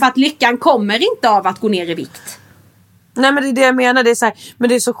gjorde. lättnad? För att lyckan kommer inte av att gå ner i vikt. Nej, men det är det jag menar. Det är så här, men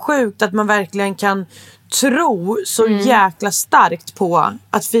det är så sjukt att man verkligen kan tro så jäkla starkt på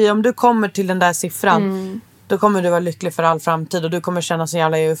att om du kommer till den där siffran då kommer du vara lycklig för all framtid och du kommer känna så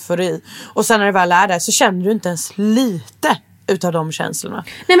jävla eufori. Och sen när du väl är där så känner du inte ens lite utav de känslorna.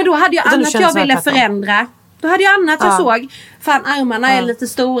 Nej, men då hade jag Utan annat jag ville förändra. Då hade jag annat jag såg. Fan, armarna är lite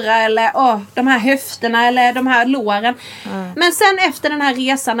stora. Eller de här höfterna. Eller de här låren. Men sen efter den här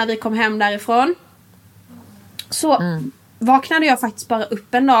resan när vi kom hem därifrån. Så vaknade jag faktiskt bara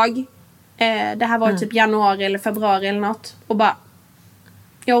upp en dag. Det här var typ januari eller februari eller något. Och bara,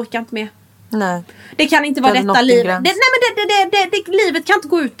 jag orkar inte mer. Nej. Det kan inte vara detta liv. Livet kan inte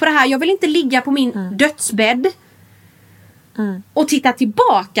gå ut på det här. Jag vill inte ligga på min dödsbädd. Och titta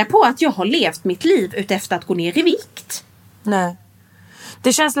tillbaka på att jag har levt mitt liv utefter att gå ner i vikt. Nej.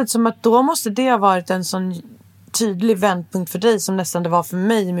 Det känns lite som att då måste det ha varit en sån tydlig vändpunkt för dig som nästan det var för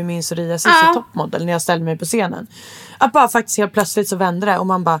mig med min psoriasis och toppmodell när jag ställde mig på scenen. Att bara faktiskt helt plötsligt så vände det och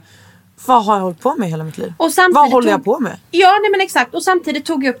man bara, vad har jag hållit på med hela mitt liv? Och vad håller jag på med? Ja, nej men exakt. Och samtidigt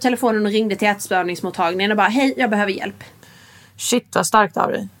tog jag upp telefonen och ringde till ätstörningsmottagningen och bara, hej, jag behöver hjälp. Shit vad starkt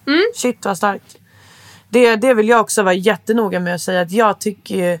av dig. Shit vad starkt. Det vill jag också vara jättenoga med att säga att jag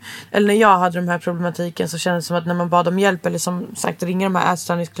tycker, eller när jag hade de här problematiken så kändes det som att när man bad om hjälp eller som sagt ringa de här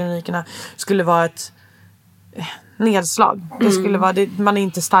ätstörningsklinikerna skulle vara ett nedslag. Det skulle vara, man är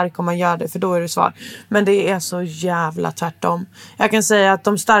inte stark om man gör det för då är det svar. Men det är så jävla tvärtom. Jag kan säga att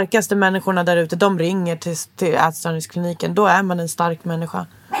de starkaste människorna där ute, de ringer till ätstörningskliniken. Då är man en stark människa.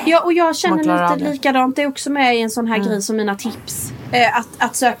 Ja, och jag känner lite likadant. Det är också med i en sån här grej som mina tips.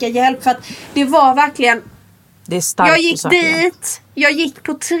 Att söka hjälp. För att det var verkligen... Det är starkt. Jag gick dit. Jag gick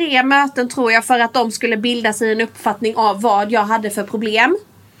på 3 möten tror jag. För att de skulle bilda sig en uppfattning av vad jag hade för problem.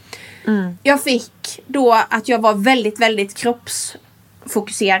 Jag fick då att jag var väldigt, väldigt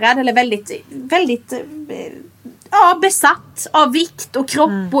kroppsfokuserad. Eller väldigt, väldigt besatt av vikt och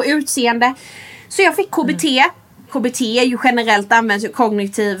kropp och utseende. Så jag fick KBT. KBT är ju generellt används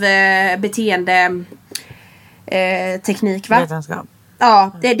kognitiv beteende teknik, va? Vetenskap.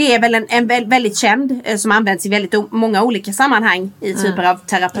 Ja, det är väl en väldigt känd som används i väldigt många olika sammanhang i typer av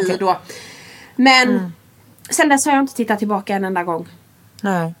terapi då. Men sen dess har jag inte tittat tillbaka en enda gång.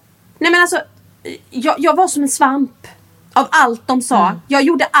 Nej. Nej men alltså jag var som en svamp av allt de sa. Jag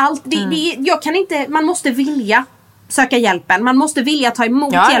gjorde allt. Jag kan inte, man måste vilja söka hjälpen. Man måste vilja ta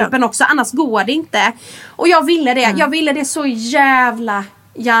emot hjälpen också. Annars går det inte. Och jag ville det. Jag ville det så jävla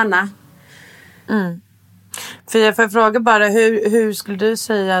gärna. För jag får fråga bara, hur skulle du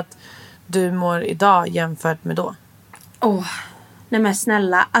säga att du mår idag jämfört med då? Nej men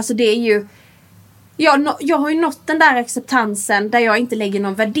snälla. Alltså det är ju... Jag har ju nått den där acceptansen där jag inte lägger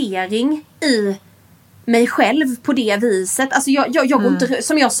någon värdering i mig själv på det viset. Alltså jag går inte,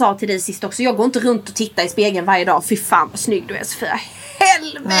 som jag sa till dig sist också, jag går inte runt och tittar i spegeln varje dag. Fy fan vad snygg du är, Sofia.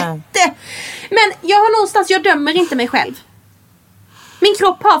 Helvete! Nej. Men jag har någonstans, jag dömer inte mig själv. Min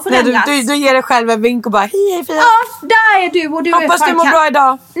kropp har förändrats. Nej, du ger dig själv en vink och bara, hej Fia. Ja, där är du och du hoppas är fan du mår bra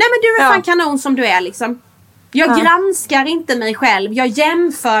idag. Nej men du är fan kanon som du är liksom. Jag granskar inte mig själv. Jag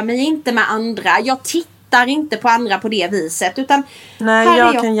jämför mig inte med andra. Jag tittar inte på andra på det viset. Utan nej,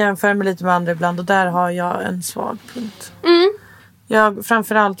 jag kan jämföra mig lite med andra ibland. Och där har jag en svag punkt.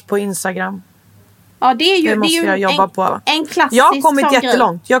 Framförallt på Instagram. Ja, det är ju, det måste jag jobba på. En klassisk jag har kommit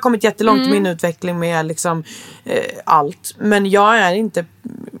jättelångt. Grej. Jag har kommit jättelångt i min utveckling med liksom, allt. Men jag är inte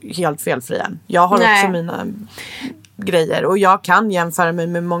helt felfri än. Jag har också mina grejer. Och jag kan jämföra mig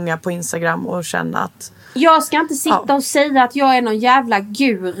med många på Instagram och känna att... Jag ska inte sitta och säga att jag är någon jävla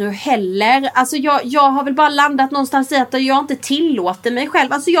guru heller. Alltså jag har väl bara landat någonstans i att jag inte tillåter mig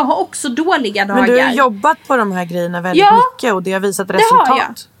själv. Alltså jag har också dåliga dagar. Men du har jobbat på de här grejerna väldigt mycket och det har visat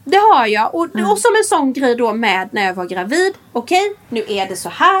resultat. Det har jag. Och som en sån grej då med när jag var gravid. Okej, nu är det så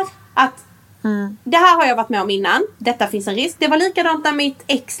här att Det här har jag varit med om innan. Detta finns en risk. Det var likadant när mitt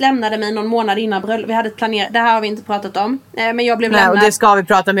ex lämnade mig någon månad innan bröllop. Vi hade ett planerat. Det här har vi inte pratat om. Men jag blev lämnad. Och det ska vi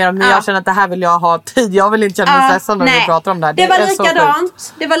prata mer om. Men jag känner att det här vill jag ha tid. Jag vill inte känna mig stressad när vi pratar om det här.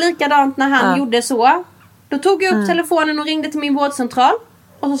 Det var likadant när han gjorde så. Då tog jag upp telefonen och ringde till min vårdcentral.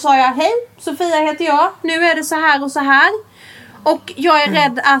 Och så sa jag: hej, Sofia heter jag. Nu är det så här och så här. Och jag är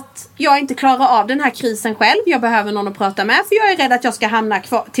rädd att jag inte klarar av den här krisen själv. Jag behöver någon att prata med. För jag är rädd att jag ska hamna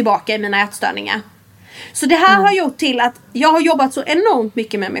tillbaka i mina ätstörningar. Så det här har gjort till att jag har jobbat så enormt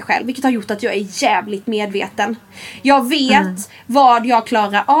mycket med mig själv. Vilket har gjort att jag är jävligt medveten. Jag vet vad jag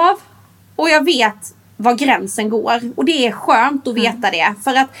klarar av. Och jag vet var gränsen går. Och det är skönt att veta det.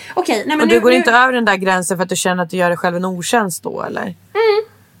 För att, okej, nej, men och du går inte över den där gränsen för att du känner att du gör dig själv en otjänst då, eller?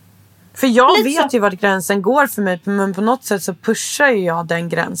 För jag vet ju var gränsen går för mig. Men på något sätt så pushar jag den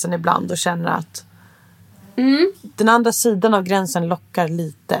gränsen ibland. Och känner att den andra sidan av gränsen lockar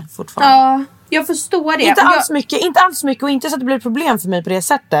lite fortfarande. Ja, jag förstår det. Inte alls mycket och inte så att det blir ett problem för mig på det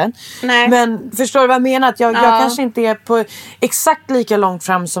sättet. Nej. Men förstår du vad jag menar? Att jag kanske inte är på exakt lika långt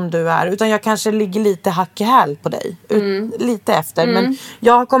fram som du är. Utan jag kanske ligger lite hack i häl på dig. Lite efter. Men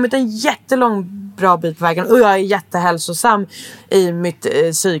jag har kommit en jättelång bra bit på vägen. Och jag är jättehälsosam i mitt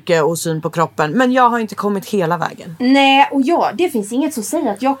psyke och syn på kroppen. Men jag har inte kommit hela vägen. Nej, och det finns inget som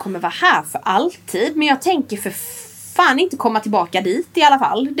säger att jag kommer vara här för alltid. Men jag tänker för fan inte komma tillbaka dit i alla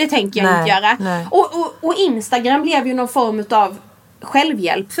fall. Det tänker jag inte göra. Och Instagram blev ju någon form av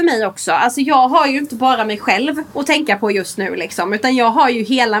självhjälp för mig också. Alltså jag har ju inte bara mig själv att tänka på just nu liksom. Utan jag har ju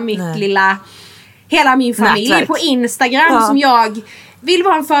hela min familj nätverk på Instagram som jag vill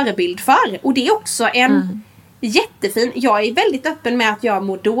vara en förebild för. Och det är också en jättefin. Jag är väldigt öppen med att jag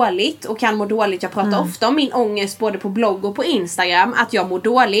mår dåligt och kan må dåligt. Jag pratar ofta om min ångest både på blogg och på Instagram. Att jag mår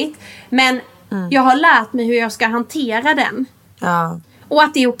dåligt. Men jag har lärt mig hur jag ska hantera den. Ja. Och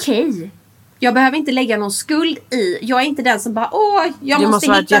att det är okej. Jag behöver inte lägga någon skuld i. Jag är inte den som bara, jag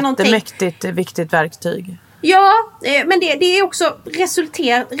måste hitta någonting. Det måste vara ett jättemäktigt, viktigt verktyg. Ja, men det är också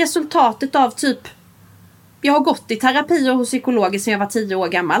resultatet av typ. Jag har gått i terapi och hos psykologer sedan jag var 10 år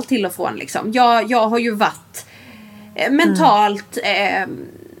gammal till och från liksom. Jag har ju varit mentalt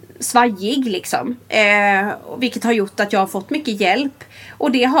svajig liksom. Vilket har gjort att jag har fått mycket hjälp.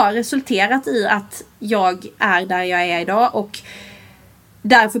 Och det har resulterat i att jag är där jag är idag. Och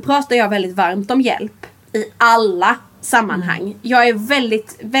därför pratar jag väldigt varmt om hjälp i alla sammanhang. Jag är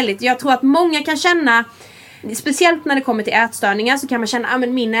väldigt, jag tror att många kan känna, speciellt när det kommer till ätstörningar, så kan man känna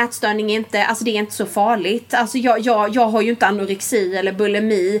men min ätstörning är inte, alltså det är inte så farligt. Alltså jag har ju inte anorexi eller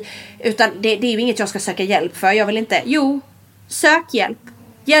bulimi, utan det är ju inget jag ska söka hjälp för. Jag vill inte, sök hjälp.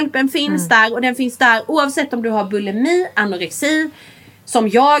 Hjälpen finns där, och den finns där oavsett om du har bulimi, anorexi, som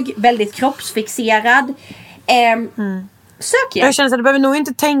jag, väldigt kroppsfixerad. Sök hjälp. Jag känner att du behöver nog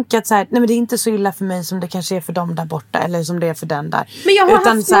inte tänka att så här, nej men det är inte så illa för mig som det kanske är för dem där borta, eller som det är för den där. Men jag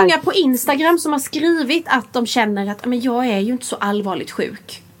har haft många på Instagram som har skrivit att de känner att men jag är ju inte så allvarligt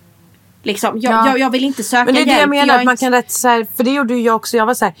sjuk. Liksom, jag vill inte söka hjälp. Men det är hjälp. Det jag menar, att man kan rätt så här, för det gjorde ju jag också. Jag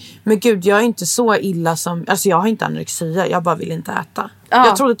var så här, men gud, jag är inte så illa som, alltså jag har inte anorexia, jag bara vill inte äta. Ja.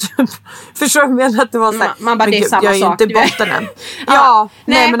 Jag trodde typ, förstår du menar att det var så här, man bara, men det är gud, samma jag är sak, inte botten än.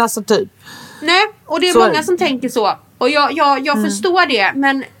 Nej men alltså typ. Nej, och det är så många som tänker så. Och jag förstår det,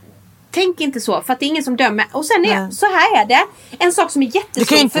 men tänk inte så, för att det är ingen som dömer. Och sen så här är det. En sak som är jättestor. Du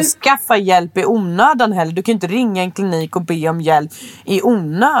kan ju inte skaffa hjälp i onödan heller. Du kan ju inte ringa en klinik och be om hjälp i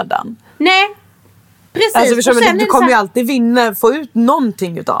onödan. Nej, precis. Alltså förstår du kommer ju alltid få ut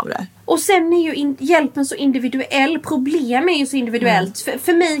någonting utav det. Och sen är ju hjälpen så individuell. Problem är ju så individuellt.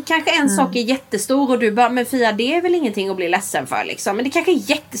 För mig kanske en sak är jättestor och du bara, men Fia, det är väl ingenting att bli ledsen för liksom. Men det kanske är en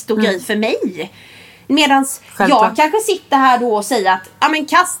jättestor grej för mig. Medans jag kanske sitter här då och säger att men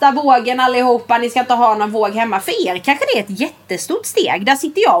kasta vågen allihopa, ni ska inte ha någon våg hemma. För er kanske det är ett jättestort steg. Där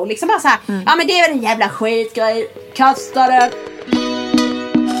sitter jag och liksom bara så här, men det är väl en jävla skitgrej, kasta det.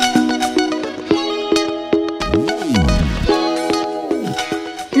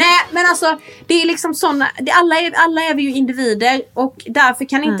 Nej, men alltså det är liksom såna, alla är vi ju individer, och därför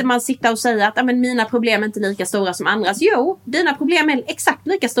kan inte man sitta och säga att men mina problem är inte lika stora som andras. Jo, dina problem är exakt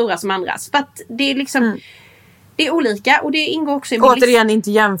lika stora som andras, för att det är liksom det är olika, och det ingår också i min återigen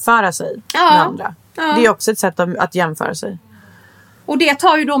inte jämföra sig med andra. Det är också ett sätt att jämföra sig. Och det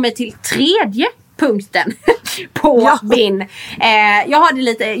tar ju då mig till tredje punkten på min. Jag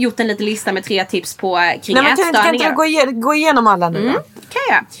hade gjort en liten lista med 3 tips på kring ätstörningar. Kan inte gå igenom alla nu då? Kan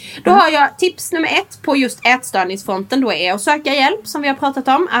jag. Då har jag tips nummer 1 på just ätstörningsfronten, då är att söka hjälp, som vi har pratat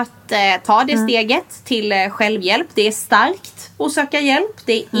om. Att ta det steget till självhjälp. Det är starkt att söka hjälp.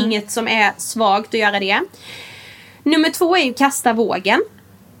 Det är inget som är svagt att göra det. Nummer 2 är ju kasta vågen.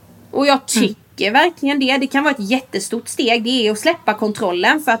 Och jag tycker verkligen det. Det kan vara ett jättestort steg. Det är att släppa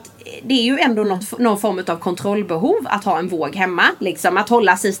kontrollen. För att det är ju ändå någon form av kontrollbehov att ha en våg hemma. Liksom att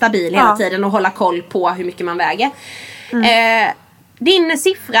hålla sig stabil hela tiden och hålla koll på hur mycket man väger. Din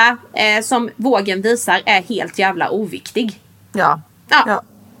siffra som vågen visar är helt jävla oviktig. Ja.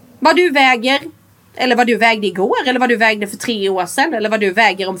 Vad du väger, eller vad du vägde igår, eller vad du vägde för 3 år sedan, eller vad du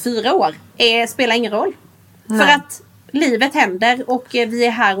väger om 4 år, spelar ingen roll. Nej. För att livet händer och vi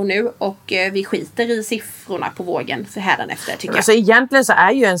är här och nu och vi skiter i siffrorna på vågen för hädanefter, tycker jag. Alltså egentligen så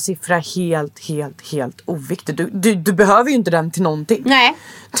är ju en siffra helt oviktig. Du behöver ju inte den till någonting. Nej.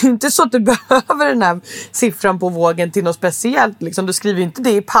 Det är inte så att du behöver den här siffran på vågen till något speciellt. Liksom, du skriver ju inte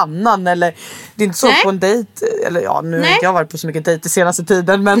det i pannan. Eller det är inte så på en dejt. Eller ja, nu har inte jag varit på så mycket dejt den senaste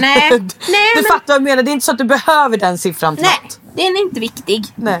tiden. Men du fattar vad jag menar. Det är inte så att du behöver den siffran till något. Det är inte viktig.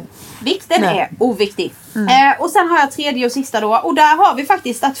 Nej. Vikten är oviktig. Och sen har jag tredje och sista då. Och där har vi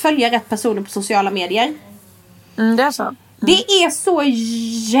faktiskt att följa rätt personer på sociala medier. Det är så. Det är så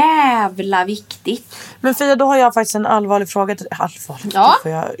jävla viktigt. Men Fia, då har jag faktiskt en allvarlig fråga till dig. För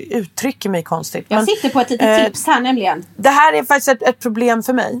jag uttrycker mig konstigt. Jag sitter på ett litet tips här nämligen. Det här är faktiskt ett problem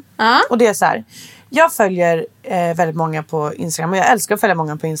för mig. Och det är så här. Jag följer väldigt många på Instagram. Och jag älskar att följa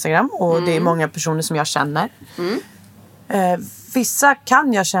många på Instagram. Och det är många personer som jag känner. Vissa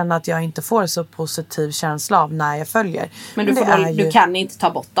kan jag känna att jag inte får så positiv känsla av när jag följer. Men du kan inte ta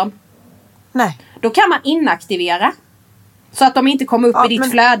bort dem. Nej. Då kan man inaktivera. Så att de inte kommer upp i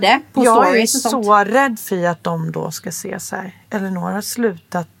ditt flöde på stories och sånt. Jag är så rädd för att de då ska se så här. Eller några har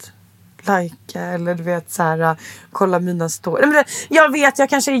slutat likea. Eller du vet så här. Kolla mina stories. Jag vet, jag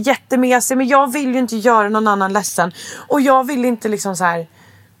kanske är jättemesig. Men jag vill ju inte göra någon annan ledsen. Och jag vill inte liksom så här.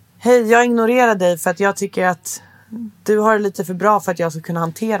 Hej, jag ignorerar dig för att jag tycker att du har det lite för bra för att jag ska kunna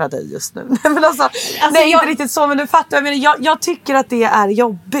hantera dig just nu. Men alltså, nej, inte riktigt så. Men du fattar, jag tycker att det är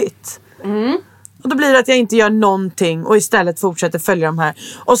jobbigt. Och då blir det att jag inte gör någonting och istället fortsätter följa de här.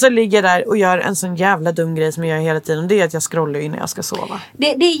 Och så ligger jag där och gör en sån jävla dum grej som jag gör hela tiden. Och det är att jag scrollar innan jag ska sova.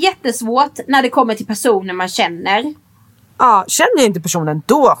 Det är jättesvårt när det kommer till personer man känner. Ja, känner jag inte personen,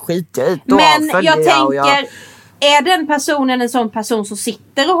 då skiter jag i. Men jag tänker, är den personen en sån person som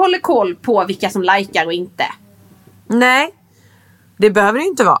sitter och håller koll på vilka som likar och inte? Nej, det behöver det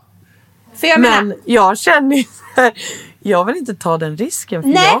inte vara. Men jag känner ju jag vill inte ta den risken. För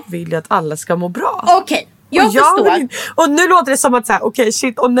jag vill att alla ska må bra. Okej, jag förstår. Och nu låter det som att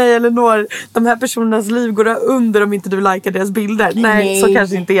shit, nej Elinor, de här personernas liv går under om inte du likar deras bilder. Nej, så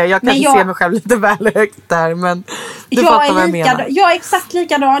kanske inte är. Jag kanske ser mig själv lite väl högt där. Men du fattar vad jag menar. Jag är exakt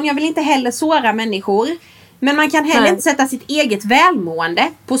likadan. Jag vill inte heller såra människor. Men man kan heller inte sätta sitt eget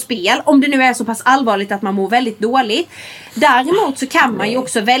välmående på spel. Om det nu är så pass allvarligt att man mår väldigt dåligt. Däremot så kan man ju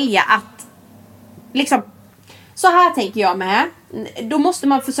också välja att liksom, så här tänker jag med. Då måste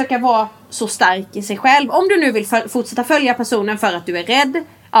man försöka vara så stark i sig själv. Om du nu vill fortsätta följa personen för att du är rädd.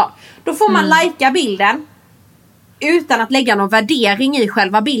 Ja, då får man likea bilden. Utan att lägga någon värdering i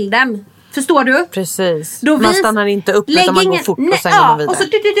själva bilden. Förstår du? Precis. Man stannar inte upp utan man går fort och sen går man vidare.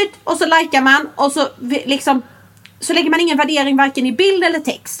 Och så likar man. Och så liksom, så lägger man ingen värdering varken i bild eller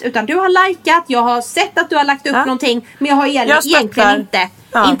text. Utan du har likat. Jag har sett att du har lagt upp någonting. Men jag har egentligen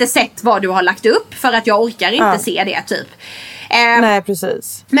inte sett vad du har lagt upp. För att jag orkar inte se det typ. Nej,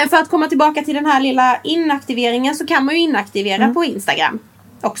 precis. Men för att komma tillbaka till den här lilla inaktiveringen. Så kan man ju inaktivera på Instagram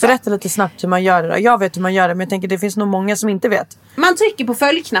också. Berätta lite snabbt hur man gör det då. Jag vet hur man gör det, men jag tänker det finns nog många som inte vet. Man trycker på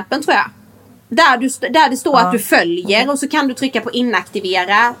följknappen, tror jag. Där det står att du följer. Och så kan du trycka på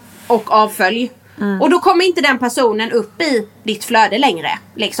inaktivera och avfölj. Och då kommer inte den personen upp i ditt flöde längre.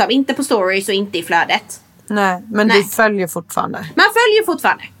 Liksom, inte på stories och inte i flödet. Nej, men du följer fortfarande. Man följer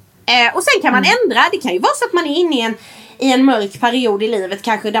fortfarande. Och sen kan man ändra. Det kan ju vara så att man är inne i en mörk period i livet.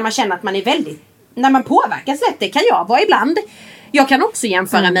 Kanske där man känner att man är väldigt... När man påverkas lätt, det kan jag vara ibland. Jag kan också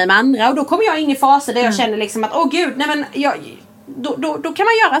jämföra mig med andra. Och då kommer jag in i faser där jag känner liksom att gud, nej men då kan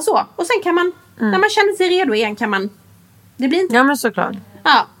man göra så. Och sen kan man, när man känner sig redo igen, kan man... Det blir inte... Ja, men såklart.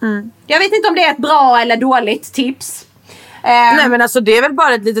 Ja. Jag vet inte om det är ett bra eller dåligt tips. Nej, men alltså det är väl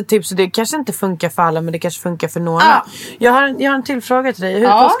bara ett litet tips. Och det kanske inte funkar för alla, men det kanske funkar för några. Jag har en till fråga till dig.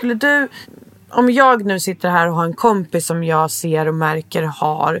 Vad skulle du... Om jag nu sitter här och har en kompis som jag ser och märker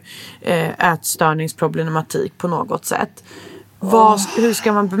har ätstörningsproblematik på något sätt. Hur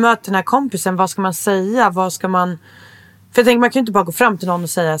ska man bemöta den här kompisen? Vad ska man säga? Vad ska man... För jag tänker, man kan ju inte bara gå fram till någon och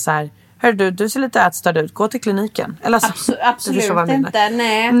säga så här: hör du ser lite ätstörd ut, gå till kliniken. Eller alltså, absolut inte,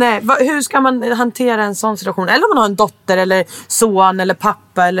 nej. Hur ska man hantera en sån situation? Eller om man har en dotter eller son eller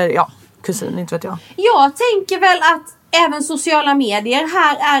pappa eller kusin, inte vet jag. Jag tänker väl att även sociala medier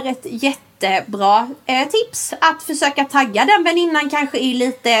här är ett jättebra tips att försöka tagga den väninnan kanske i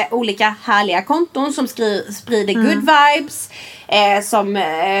lite olika härliga konton som sprider good vibes, som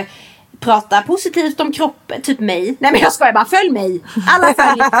pratar positivt om kroppen, typ mig. Nej men jag skojar bara, följ mig. Alla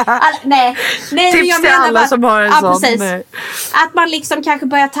följ. Nej, tips jag till alla bara, som har en sån. precis. Att man liksom kanske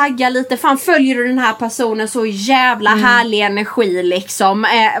börjar tagga lite. Fan, följer du den här personen, så jävla härlig energi liksom.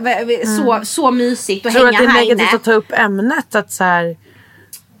 Så mysigt att hänga här inne. Jag tror att det är negativt att ta upp ämnet, att så här,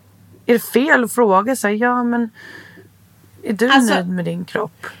 är det fel att fråga sig, ja men är du nöjd med din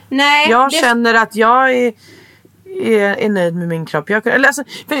kropp? Nej. Jag känner att jag är nöjd med min kropp. Jag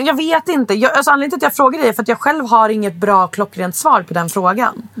vet inte. Anledningen till att jag frågar dig är för att jag själv har inget bra klockrent svar på den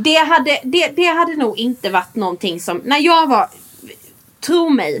frågan. Det hade nog inte varit någonting som... När jag var... Tro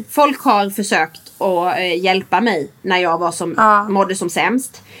mig, folk har försökt att hjälpa mig när jag var mådde som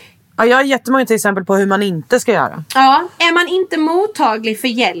sämst. Ja, jag har jättemånga till exempel på hur man inte ska göra. Ja, är man inte mottaglig för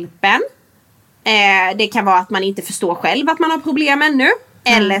hjälpen, det kan vara att man inte förstår själv att man har problem ännu.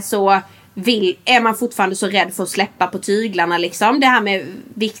 Eller så är man fortfarande så rädd för att släppa på tyglarna liksom. Det här med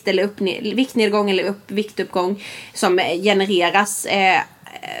viktnedgång eller viktuppgång som genereras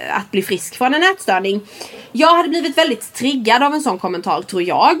att bli frisk från en ätstörning. Jag hade blivit väldigt triggad av en sån kommentar, tror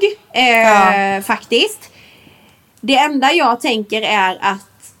jag. Faktiskt. Det enda jag tänker är att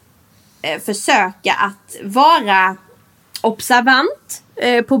försöka att vara observant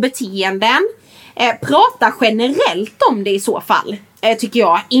på beteenden. Prata generellt om det i så fall. Tycker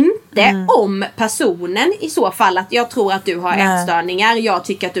jag, inte om personen i så fall, att jag tror att du har ätstörningar, jag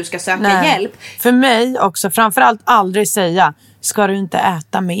tycker att du ska söka hjälp. För mig också, framförallt aldrig säga, ska du inte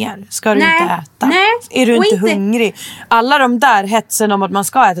äta mer? Ska du inte äta? Nej. Är du inte hungrig? Alla de där hetsen om att man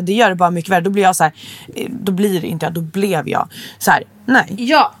ska äta, det gör det bara mycket värre. Då blir jag så här, då blev jag så här, nej.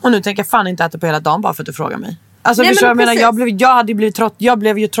 Ja. Och nu tänker jag fan inte äta på hela dagen bara för att du frågar mig. Alltså jag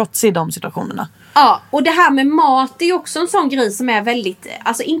blev ju trotsig i de situationerna. Ja, och det här med mat är också en sån grej som är väldigt,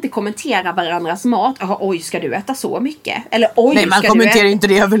 alltså inte kommentera varandras mat. Oj, ska du äta så mycket? Eller oj, nej, man ska kommenterar du inte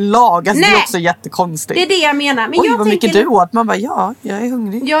det överlag. Alltså, det är också jättekonstigt. Det är det jag menar. Men oj, jag vad mycket du åt. Man bara, ja, jag är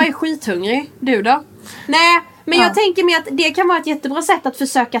hungrig. Jag är skithungrig. Du då? Nej, men jag tänker mig att det kan vara ett jättebra sätt att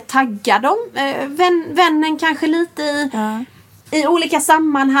försöka tagga dem. Vännen kanske lite i olika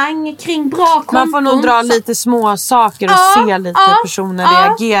sammanhang kring bra konton. Man får nog dra lite små saker och se lite personen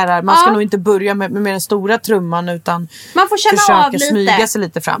reagerar. Man ska nog inte börja med den stora trumman, utan man får känna försöka av lite. Smyga sig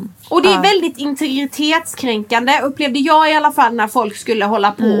lite fram. Och det är väldigt integritetskränkande, upplevde jag i alla fall, när folk skulle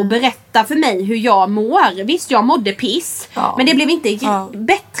hålla på och berätta för mig hur jag mår. Visst, jag mådde piss, men det blev inte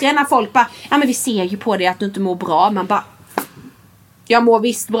bättre när folk bara, ja men vi ser ju på det att du inte mår bra. Man bara, jag mår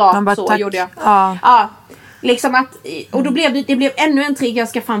visst bra, man bara, så tack. gjorde jag. Ja. Liksom att, och då blev det blev ännu en trigg. Jag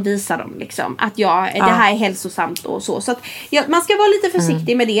ska fan visa dem liksom, att det här är hälsosamt och så. Så att, man ska vara lite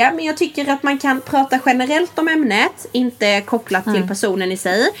försiktig med det. Men jag tycker att man kan prata generellt om ämnet, inte kopplat till personen i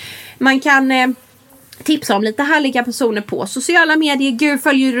sig. Man kan tipsa om lite härliga personer på sociala medier. Gud,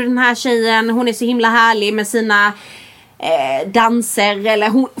 följer du den här tjejen? Hon är så himla härlig med sina danser. Eller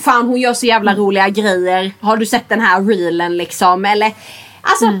hon gör så jävla roliga grejer. Har du sett den här reelen liksom? Eller,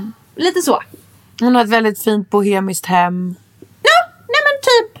 alltså, lite så. Hon har ett väldigt fint bohemiskt hem. Ja, nej men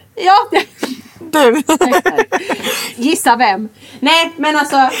typ. Ja. Du. Gissa vem. Nej, men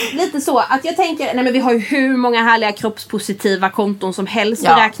alltså lite så att jag tänker, nej men vi har ju hur många härliga kroppspositiva konton som helst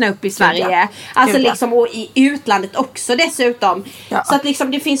att räkna upp i Sverige. Alltså liksom, och i utlandet också dessutom. Så att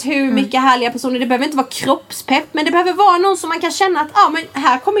liksom det finns hur mycket härliga personer. Det behöver inte vara kroppspepp, men det behöver vara någon som man kan känna att men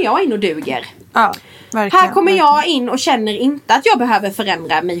här kommer jag in och duger. Ja. Verkligen, här kommer jag in och känner inte att jag behöver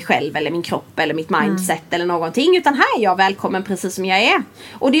förändra mig själv eller min kropp eller mitt mindset eller någonting, utan här är jag välkommen precis som jag är.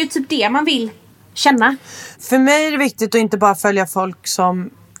 Och det är ju typ det man vill känna. För mig är det viktigt att inte bara följa folk som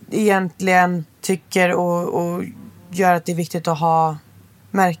egentligen tycker och gör att det är viktigt att ha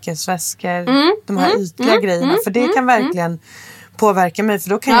märkesväskor, de här ytliga grejerna, för det kan verkligen påverka mig, för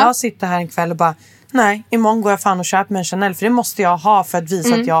då kan jag sitta här en kväll och bara, nej, imorgon går jag fan och köper mig en Chanel, för det måste jag ha för att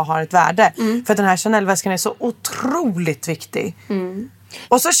visa att jag har ett värde. För att den här Chanel-väskan är så otroligt viktig.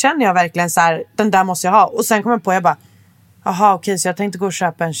 Och så känner jag verkligen så här, den där måste jag ha. Och sen kommer jag på, jag bara, jaha, okej, så jag tänkte gå och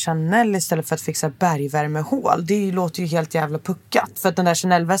köpa en Chanel istället för att fixa bergvärmehål. Det låter ju helt jävla puckat, för att den där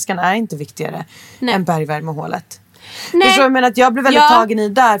Chanel-väskan är inte viktigare än bergvärmehålet. Förstår jag, men att jag blir väldigt tagen i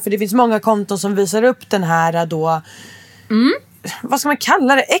där, för det finns många konton som visar upp den här då vad ska man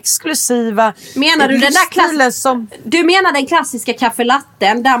kalla det? Exklusiva. Menar du den där som... Du menar den klassiska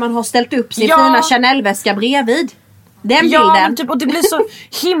kaffelatten där man har ställt upp sin fina Chanel-väska bredvid? Den bilden. Ja, men typ, och det blir så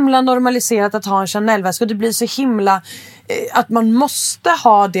himla normaliserat att ha en Chanel-väska. Och det blir så himla att man måste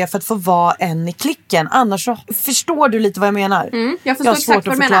ha det för att få vara en i klicken. Annars så förstår du lite vad jag menar. Jag förstår exakt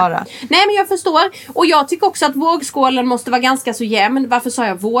vad du menar. Nej, men jag förstår. Och jag tycker också att vågskålen måste vara ganska så jämn. Varför sa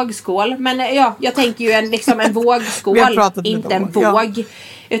jag vågskål? Men ja, jag tänker ju en vågskål. Inte en våg. Ja.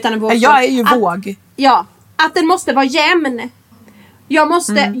 Utan en vågskål. Jag är ju våg. Ja, att den måste vara jämn. Jag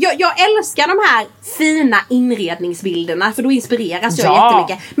älskar de här fina inredningsbilderna, för då inspireras jag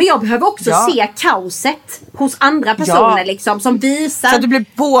jättemycket. Men jag behöver också se kaoset hos andra personer liksom, som visar. Så att du blir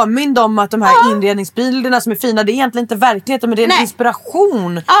påmind om att de här inredningsbilderna som är fina, det är egentligen inte verkligheten, men det är en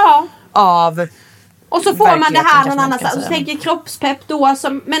inspiration av. Och så får man det här någon annanstans. Och så tänker kroppspepp då,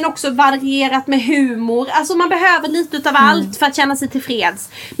 men också varierat med humor. Alltså man behöver lite utav allt för att känna sig tillfreds.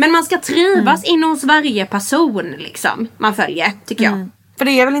 Men man ska trivas in hos varje person liksom, man följer, tycker jag. För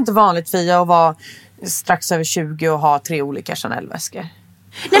det är väl inte vanligt, Fia, att vara strax över 20 och ha 3 olika Chanel-väskor. Nej,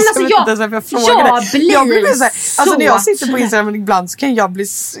 men alltså jag blir så alltså när jag sitter på Instagram ibland så kan jag bli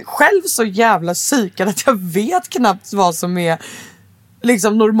själv så jävla psykad att jag vet knappt vad som är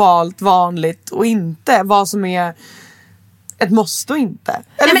liksom normalt, vanligt och inte. Vad som är ett måste och inte.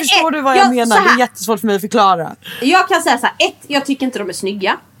 Eller förstår du vad jag menar? Det är jättesvårt för mig att förklara. Jag kan säga så här: 1, jag tycker inte de är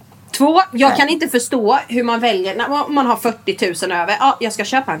snygga. 2, jag kan inte förstå hur man väljer när man har 40 000 över. Ja, jag ska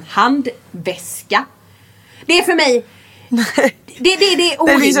köpa en handväska. Det är för mig. Det är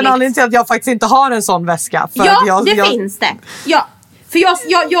orimligt. Det finns en anledning till att jag faktiskt inte har en sån väska. För det finns det. Ja. För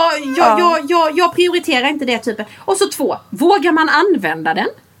jag prioriterar inte det typen. Och så 2, vågar man använda den?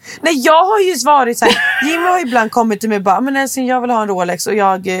 Nej, jag har ju varit så här. Jimmy har ibland kommit till mig och bara, men älskling, jag vill ha en Rolex. Och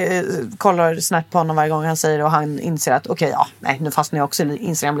jag kollar snabbt på honom varje gång han säger det. Och han inser att nu fastnar jag också i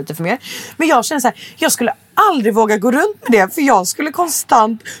Instagram lite för mer. Men jag känner så här, jag skulle aldrig våga gå runt med det. För jag skulle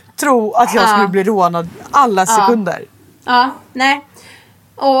konstant tro att jag skulle bli rånad alla sekunder. Nej.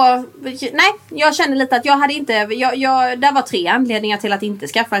 Och nej, jag kände lite att jag hade inte. Det var 3 anledningar till att inte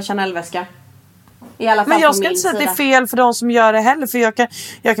skaffa en Chanel-väska. I alla fall. Men jag ska inte säga att det är fel för de som gör det heller. För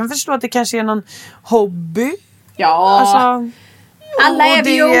jag kan förstå att det kanske är någon hobby. Ja, alltså, alla är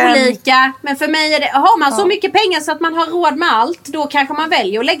vi ju olika. Men för mig är det, har man så mycket pengar så att man har råd med allt, då kanske man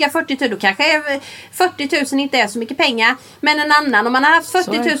väljer att lägga 40 000. Då kanske 40 000 inte är så mycket pengar. Men en annan, om man har haft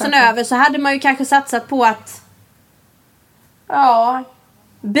 40 000 över, så hade man ju kanske satsat på att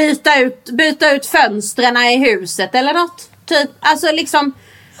byta ut fönstren i huset eller något. Typ, alltså liksom.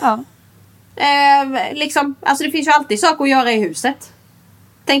 Alltså det finns ju alltid saker att göra i huset,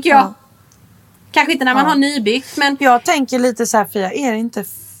 tänker jag. Kanske inte när man har nybyggt, men jag tänker lite så här, Fia, är det inte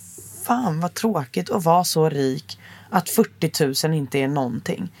fan vad tråkigt att vara så rik att 40 000 inte är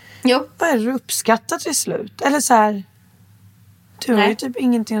någonting? Jo. Vad är det uppskattat till slut? Eller så här, du har ju typ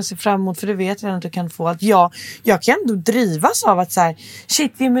ingenting att se fram emot, för du vet redan att du kan få allt. Jag kan ändå drivas av att så här,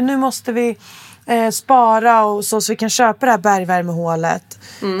 shit, men nu måste vi spara och så vi kan köpa det här bergvärmehålet.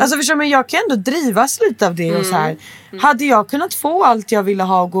 Alltså förstår du, jag kan ändå drivas lite av det och så här. Hade jag kunnat få allt jag ville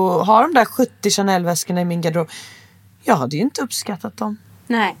ha och ha de där 70 Chanel-väskorna i min garderob, jag hade ju inte uppskattat dem.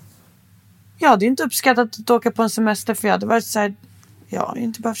 Nej. Jag hade ju inte uppskattat att åka på en semester, för jag hade varit så här, jag har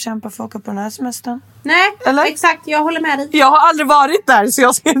inte behövt kämpa för att åka på den här semestern. Nej, exakt, jag håller med dig. Jag har aldrig varit där, så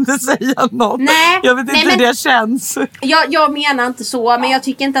jag ska inte säga något. Nej, jag vet inte hur det känns. Jag menar inte så, men jag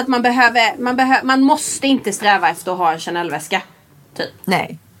tycker inte att man måste inte sträva efter att ha en Chanel-väska typ.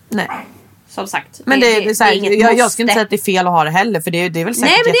 Nej. Som sagt. Men det är så här, jag ska inte säga att det är fel att ha det heller, för det är väl säkert.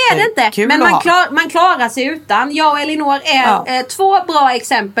 Nej, men det är det inte. Men man klarar sig utan. Jag och Elinor är 2 bra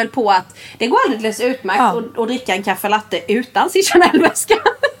exempel på att det går alldeles utmärkt att dricka en kaffe latte utan sin Chanel-väska.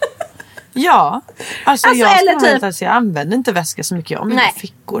 Ja, alltså jag jag använder inte väska så mycket. Jag har mina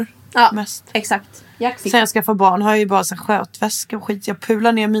fickor mest. Exakt. Sen jag ska få barn har jag ju bara så skötväska och skit. Jag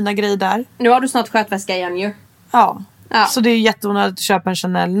pular ner mina grejer där. Nu har du snart skötväska igen ju. Ja. Så det är jätteonödigt att köpa en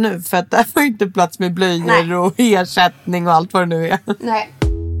Chanel nu, för att där får inte plats med blöjor och ersättning och allt vad det nu är. Nej.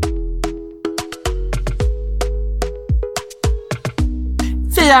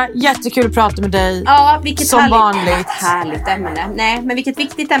 Fia, jättekul att prata med dig. Ja, vilket som vanligt. Härligt ämne. Nej, men vilket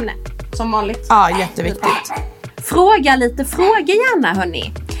viktigt ämne. Som vanligt. Ja, jätteviktigt. Fråga gärna,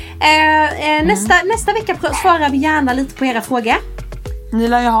 hörni. Nästa vecka svarar vi gärna lite på era frågor. Ni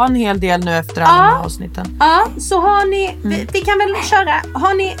lär ju ha en hel del nu efter alla de här avsnitten. Ja, så har ni, vi kan väl köra.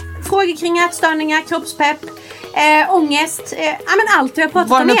 Har ni frågor kring ätstörningar, kroppspepp, ångest, men allt vi har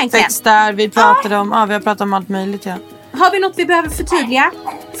pratat om egentligen. Vår uppväxt där, vi pratade om, vi har pratat om allt möjligt, Har vi något vi behöver förtydliga?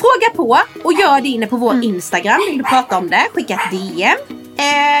 Fråga på och gör det inne på vår Instagram. Vill du prata om det? Skicka ett DM.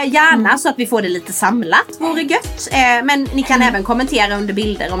 Gärna så att vi får det lite samlat, vore gött. Men ni kan även kommentera under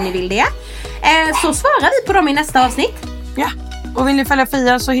bilder om ni vill det. Så svarar vi på dem i nästa avsnitt. Ja, och vill ni följa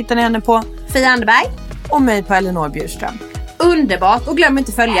Fia så hittar ni henne på Fia Anderberg. Och mig på Elinor Bjurström. Underbart, och glöm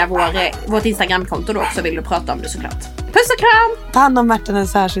inte följa vårt Instagramkonto då också, vill du prata om det såklart. Puss och kram! Ta hand om Märten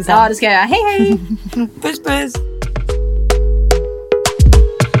särskilt. Ja, det ska jag göra. Hej hej! Puss puss!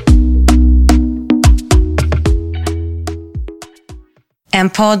 En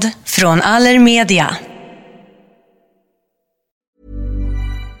podd från Allermedia.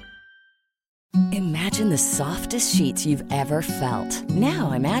 Imagine the softest sheets you've ever felt.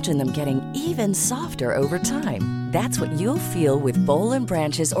 Now imagine them getting even softer over time. That's what you'll feel with Boll &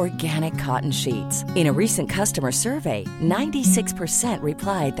 Branch's organic cotton sheets. In a recent customer survey, 96%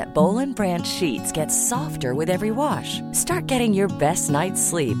 replied that Boll & Branch sheets get softer with every wash. Start getting your best night's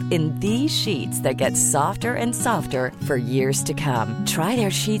sleep in these sheets that get softer and softer for years to come. Try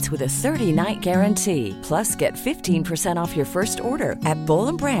their sheets with a 30-night guarantee. Plus, get 15% off your first order at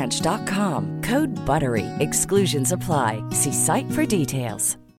bollandbranch.com. Code BUTTERY. Exclusions apply. See site for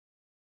details.